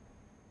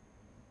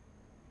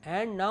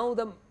 and now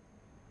the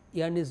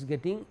yarn is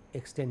getting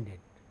extended.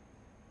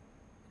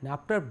 And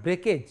after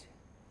breakage,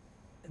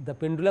 the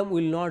pendulum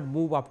will not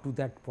move up to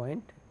that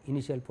point,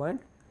 initial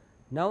point.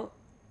 Now,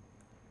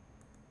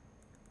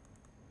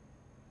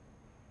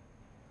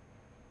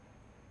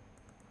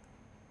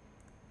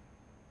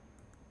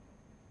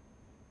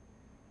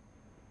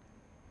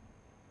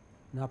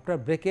 after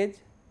breakage,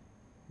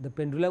 the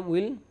pendulum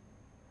will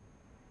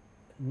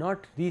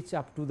not reach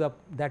up to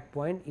that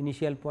point,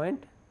 initial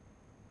point.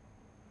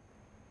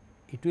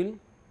 It will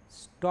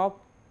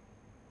stop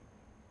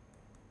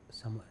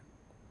somewhere,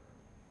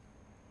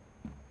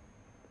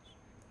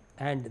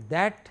 and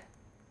that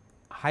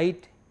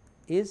height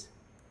is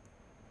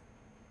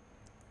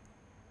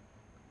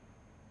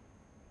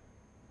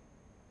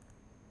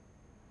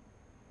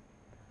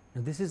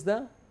now this is the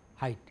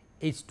height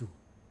h2.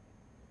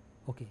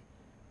 Okay.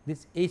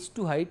 This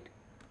h2 height.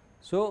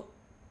 So,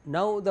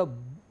 now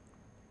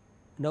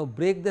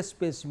break the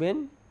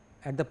specimen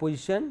at the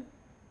position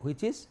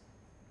which is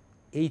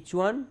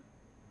h1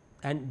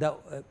 and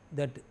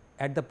that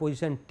at the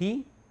position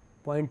t,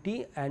 point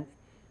t, and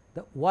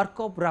the work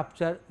of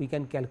rupture we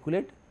can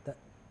calculate the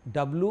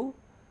W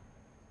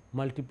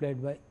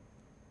multiplied by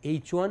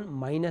h1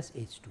 minus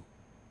h2,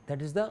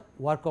 that is the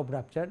work of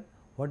rupture.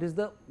 What is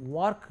the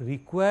work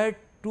required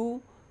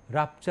to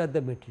rupture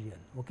the material?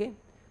 Okay.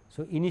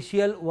 So,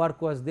 initial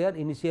work was there,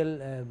 initial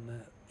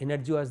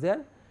energy was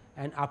there,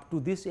 and up to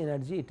this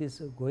energy it is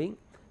going.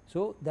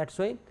 So, that is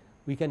why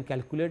we can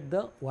calculate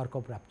the work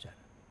of rupture.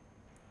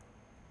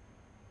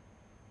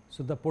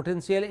 So, the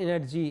potential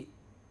energy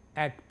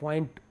at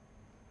point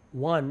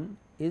 1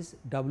 is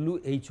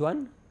W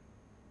h1.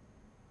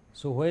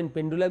 So, when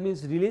pendulum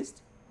is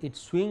released, it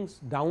swings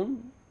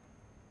down.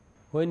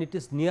 When it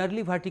is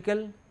nearly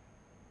vertical,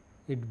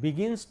 it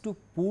begins to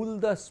pull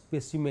the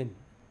specimen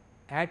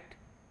at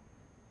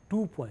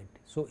 2 point.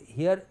 So,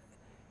 here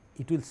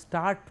it will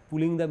start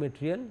pulling the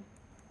material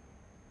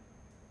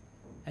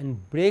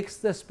and breaks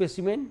the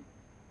specimen,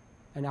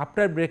 and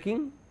after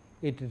breaking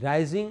it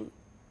rising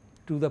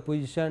to the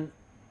position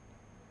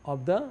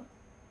of the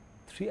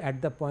 3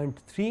 at the point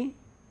 3.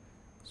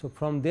 So,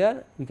 from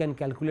there we can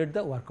calculate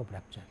the work of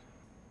rupture,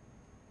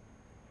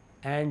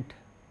 and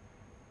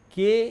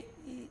K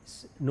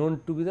is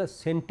known to be the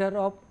center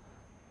of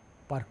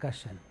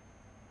percussion.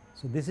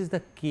 So, this is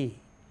the K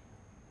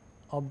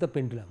of the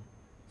pendulum.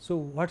 So,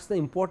 what is the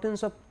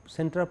importance of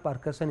center of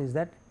percussion is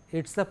that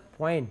it is the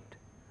point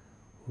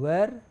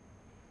where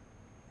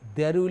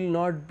there will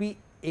not be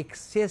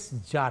excess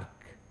jerk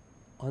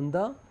on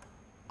the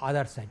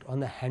other side, on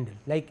the handle.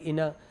 Like in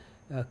a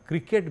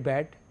cricket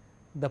bat,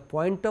 the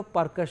point of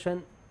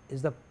percussion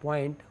is the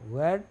point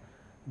where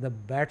the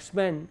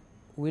batsman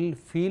will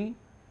feel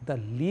the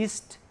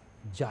least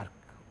jerk.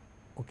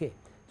 Okay.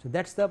 So,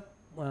 that is the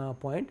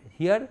point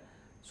here.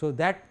 So,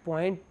 that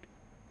point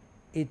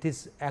it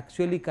is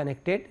actually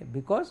connected,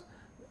 because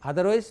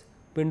otherwise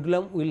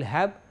pendulum will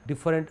have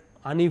different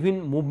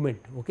uneven movement.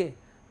 Okay.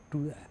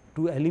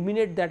 To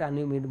eliminate that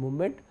uneven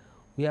movement,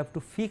 we have to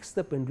fix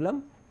the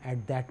pendulum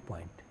at that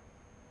point.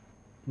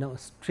 Now,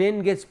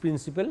 strain gauge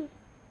principle.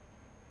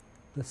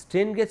 The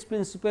strain gauge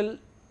principle,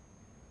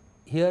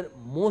 here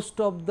most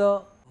of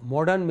the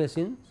modern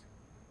machines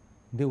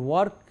they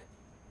work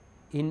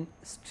in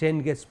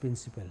strain gauge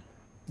principle.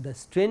 The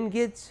strain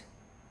gauge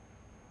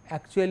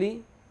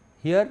actually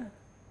here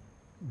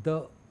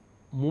the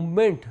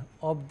movement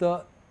of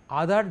the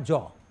other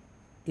jaw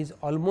is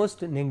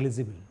almost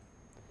negligible.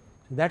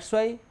 So, that is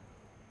why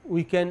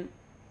we can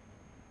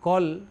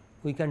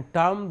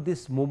term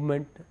this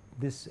movement,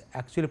 this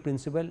actual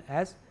principle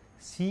as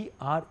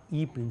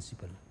CRE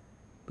principle,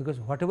 because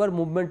whatever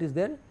movement is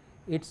there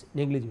it is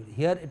negligible.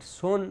 Here it is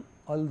shown,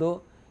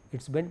 although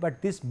it is bent,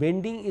 but this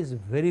bending is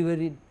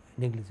very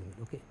negligible.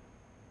 Okay.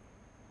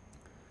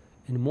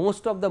 In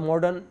most of the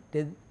modern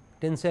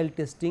tensile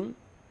testing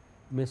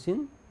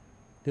machine,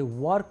 they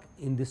work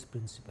in this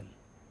principle.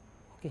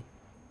 Okay.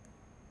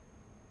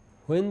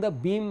 When the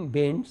beam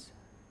bends,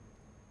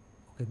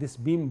 okay, this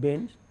beam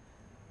bends,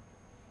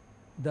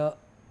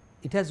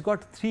 it has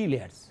got 3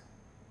 layers: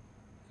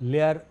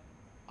 layer,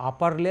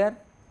 upper layer,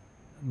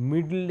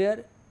 middle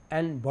layer,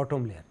 and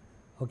bottom layer.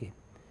 Okay.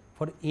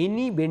 For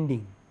any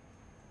bending,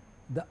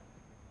 the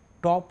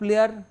top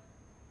layer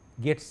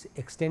gets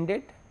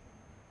extended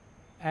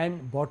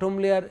and bottom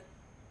layer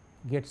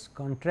gets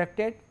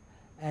contracted,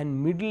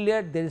 and middle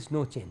layer there is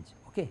no change.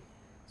 Okay.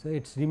 So,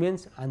 it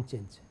remains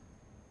unchanged.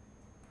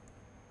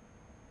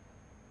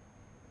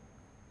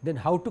 Then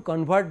how to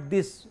convert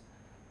this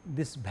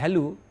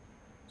value?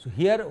 So,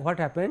 here what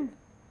happened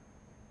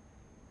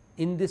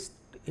in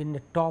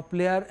the top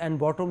layer and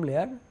bottom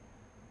layer,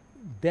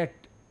 that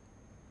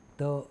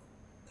the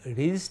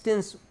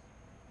resistance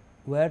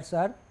wires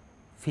are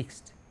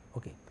fixed.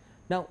 Okay.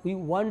 Now, we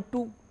want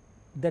to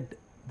that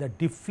the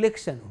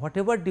deflection,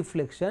 whatever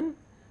deflection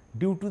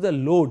due to the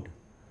load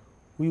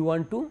we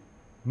want to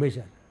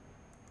measure.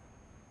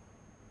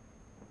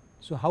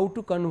 So, how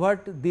to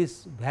convert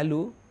this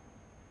value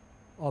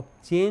of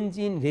change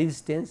in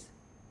resistance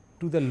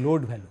to the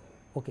load value?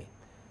 Okay.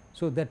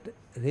 So, that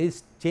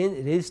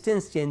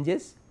resistance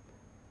changes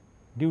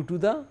due to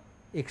the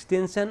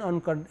extension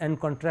and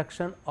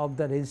contraction of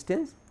the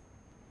resistance.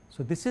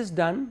 So, this is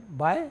done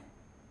by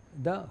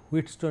the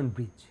Wheatstone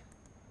bridge.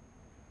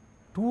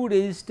 2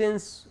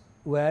 resistance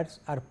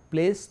wires are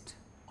placed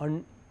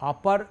on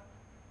upper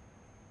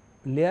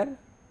layer,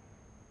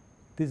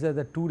 these are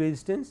the 2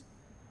 resistance,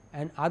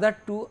 and other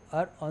 2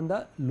 are on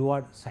the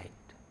lower side.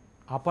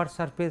 Upper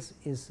surface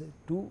is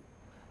 2,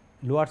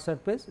 lower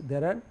surface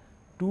there are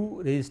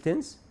 2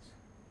 resistance,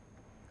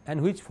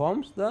 and which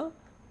forms the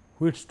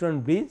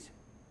Wheatstone bridge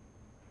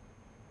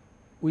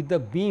with the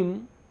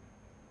beam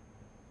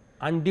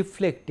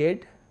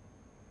undeflected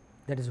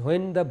that is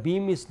when the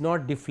beam is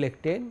not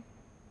deflected,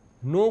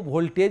 no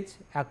voltage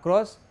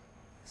across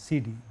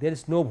CD, there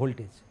is no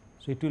voltage.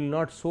 So, it will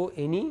not show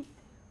any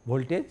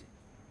voltage,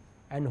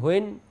 and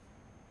when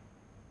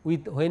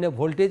a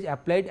voltage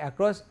applied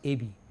across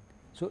AB.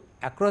 So,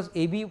 across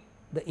AB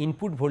the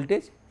input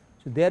voltage,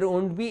 so there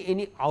will not be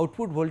any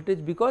output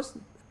voltage because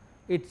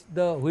it's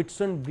the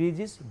Wheatstone bridge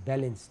is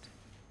balanced.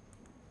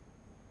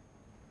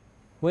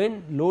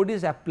 When load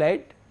is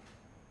applied,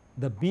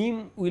 the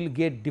beam will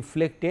get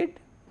deflected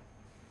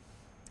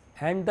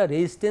and the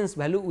resistance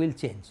value will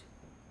change,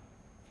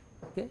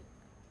 okay.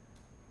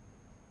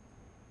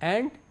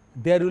 And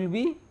there will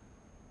be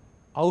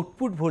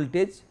output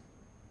voltage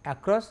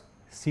across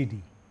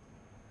CD,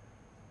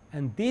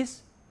 and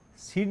this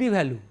CD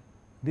value,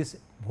 this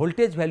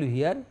voltage value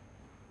here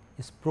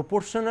is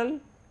proportional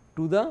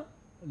to the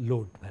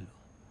load value.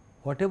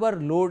 Whatever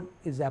load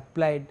is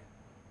applied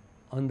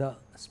on the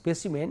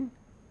specimen,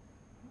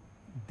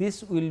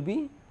 this will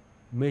be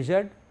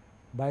measured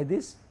by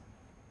this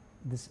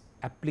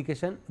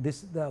application,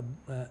 this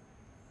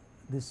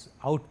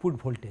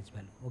output voltage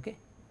value. Okay.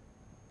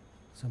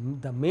 So,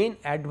 the main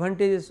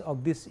advantages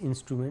of this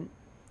instrument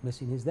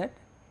machine is that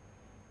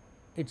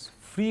it is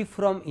free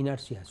from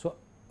inertia. So,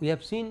 we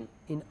have seen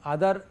in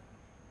other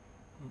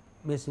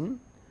machine,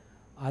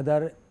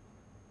 other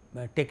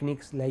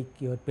techniques like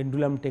your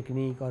pendulum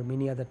technique or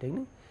many other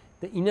technique,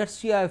 the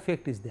inertia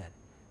effect is there.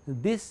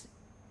 This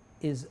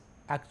is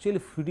actually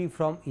free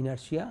from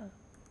inertia,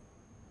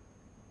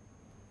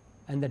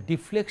 and the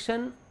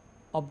deflection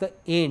of the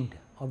end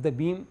of the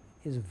beam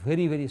is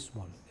very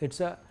small. It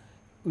is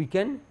we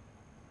can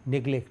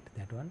neglect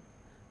that one.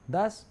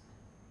 Thus,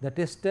 the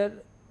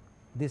tester,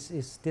 this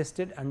is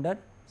tested under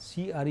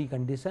CRE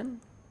condition.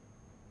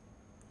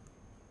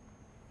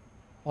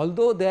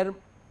 Although there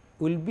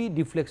will be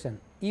deflection,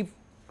 if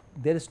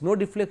there is no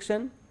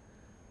deflection,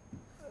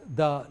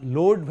 the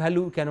load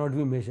value cannot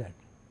be measured,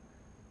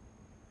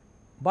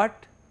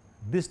 but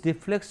this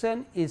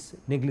deflection is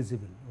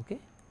negligible. Okay.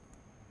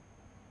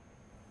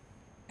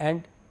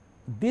 And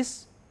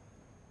this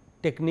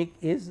technique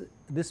is,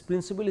 this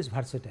principle is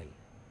versatile.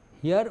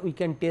 Here we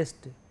can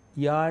test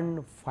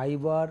yarn,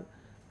 fiber,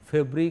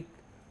 fabric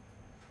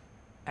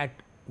at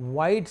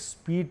wide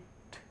speed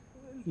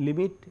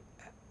limit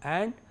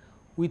and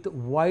with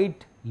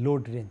wide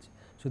load range.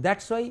 So,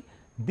 that is why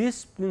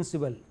this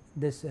principle,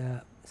 this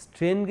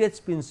strain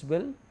gauge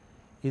principle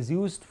is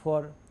used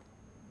for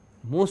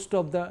most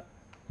of the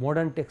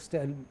modern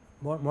textile,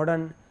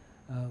 modern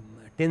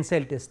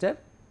tensile tester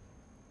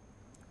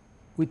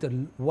with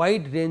a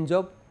wide range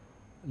of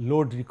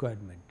load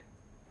requirement.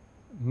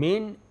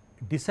 Main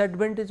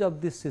disadvantage of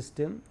this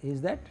system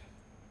is that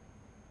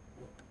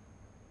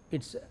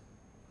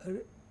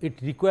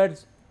it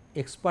requires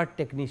expert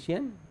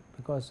technician,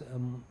 because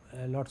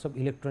lots of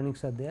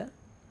electronics are there.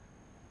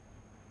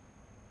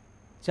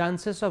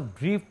 Chances of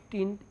drift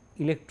in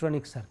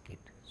electronic circuit.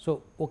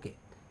 So, okay.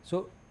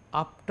 So,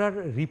 after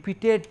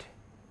repeated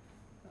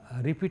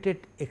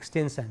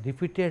extension,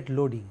 repeated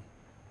loading,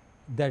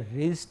 the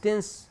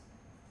resistance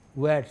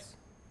wears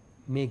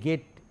may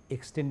get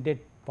extended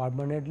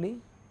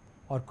permanently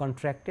or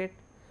contracted.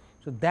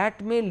 So,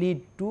 that may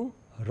lead to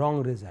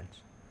wrong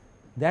results.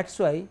 That is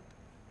why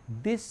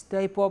this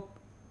type of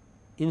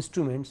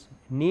instruments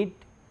need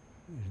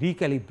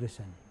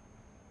recalibration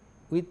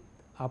with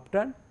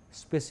after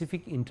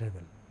specific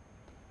interval,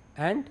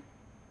 and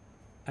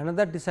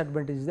another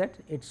disadvantage is that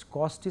its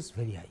cost is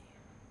very high.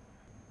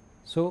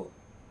 So,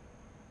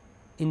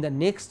 in the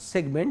next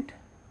segment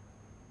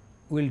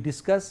we will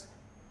discuss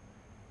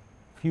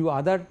few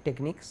other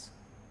techniques.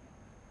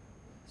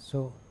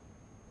 So,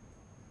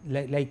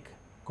 like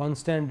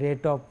constant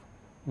rate of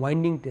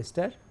winding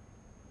tester.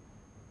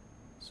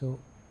 So,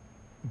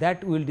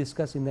 that we will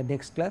discuss in the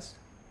next class.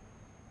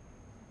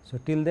 So,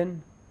 till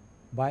then,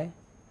 bye.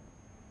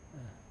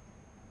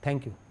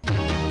 Thank you.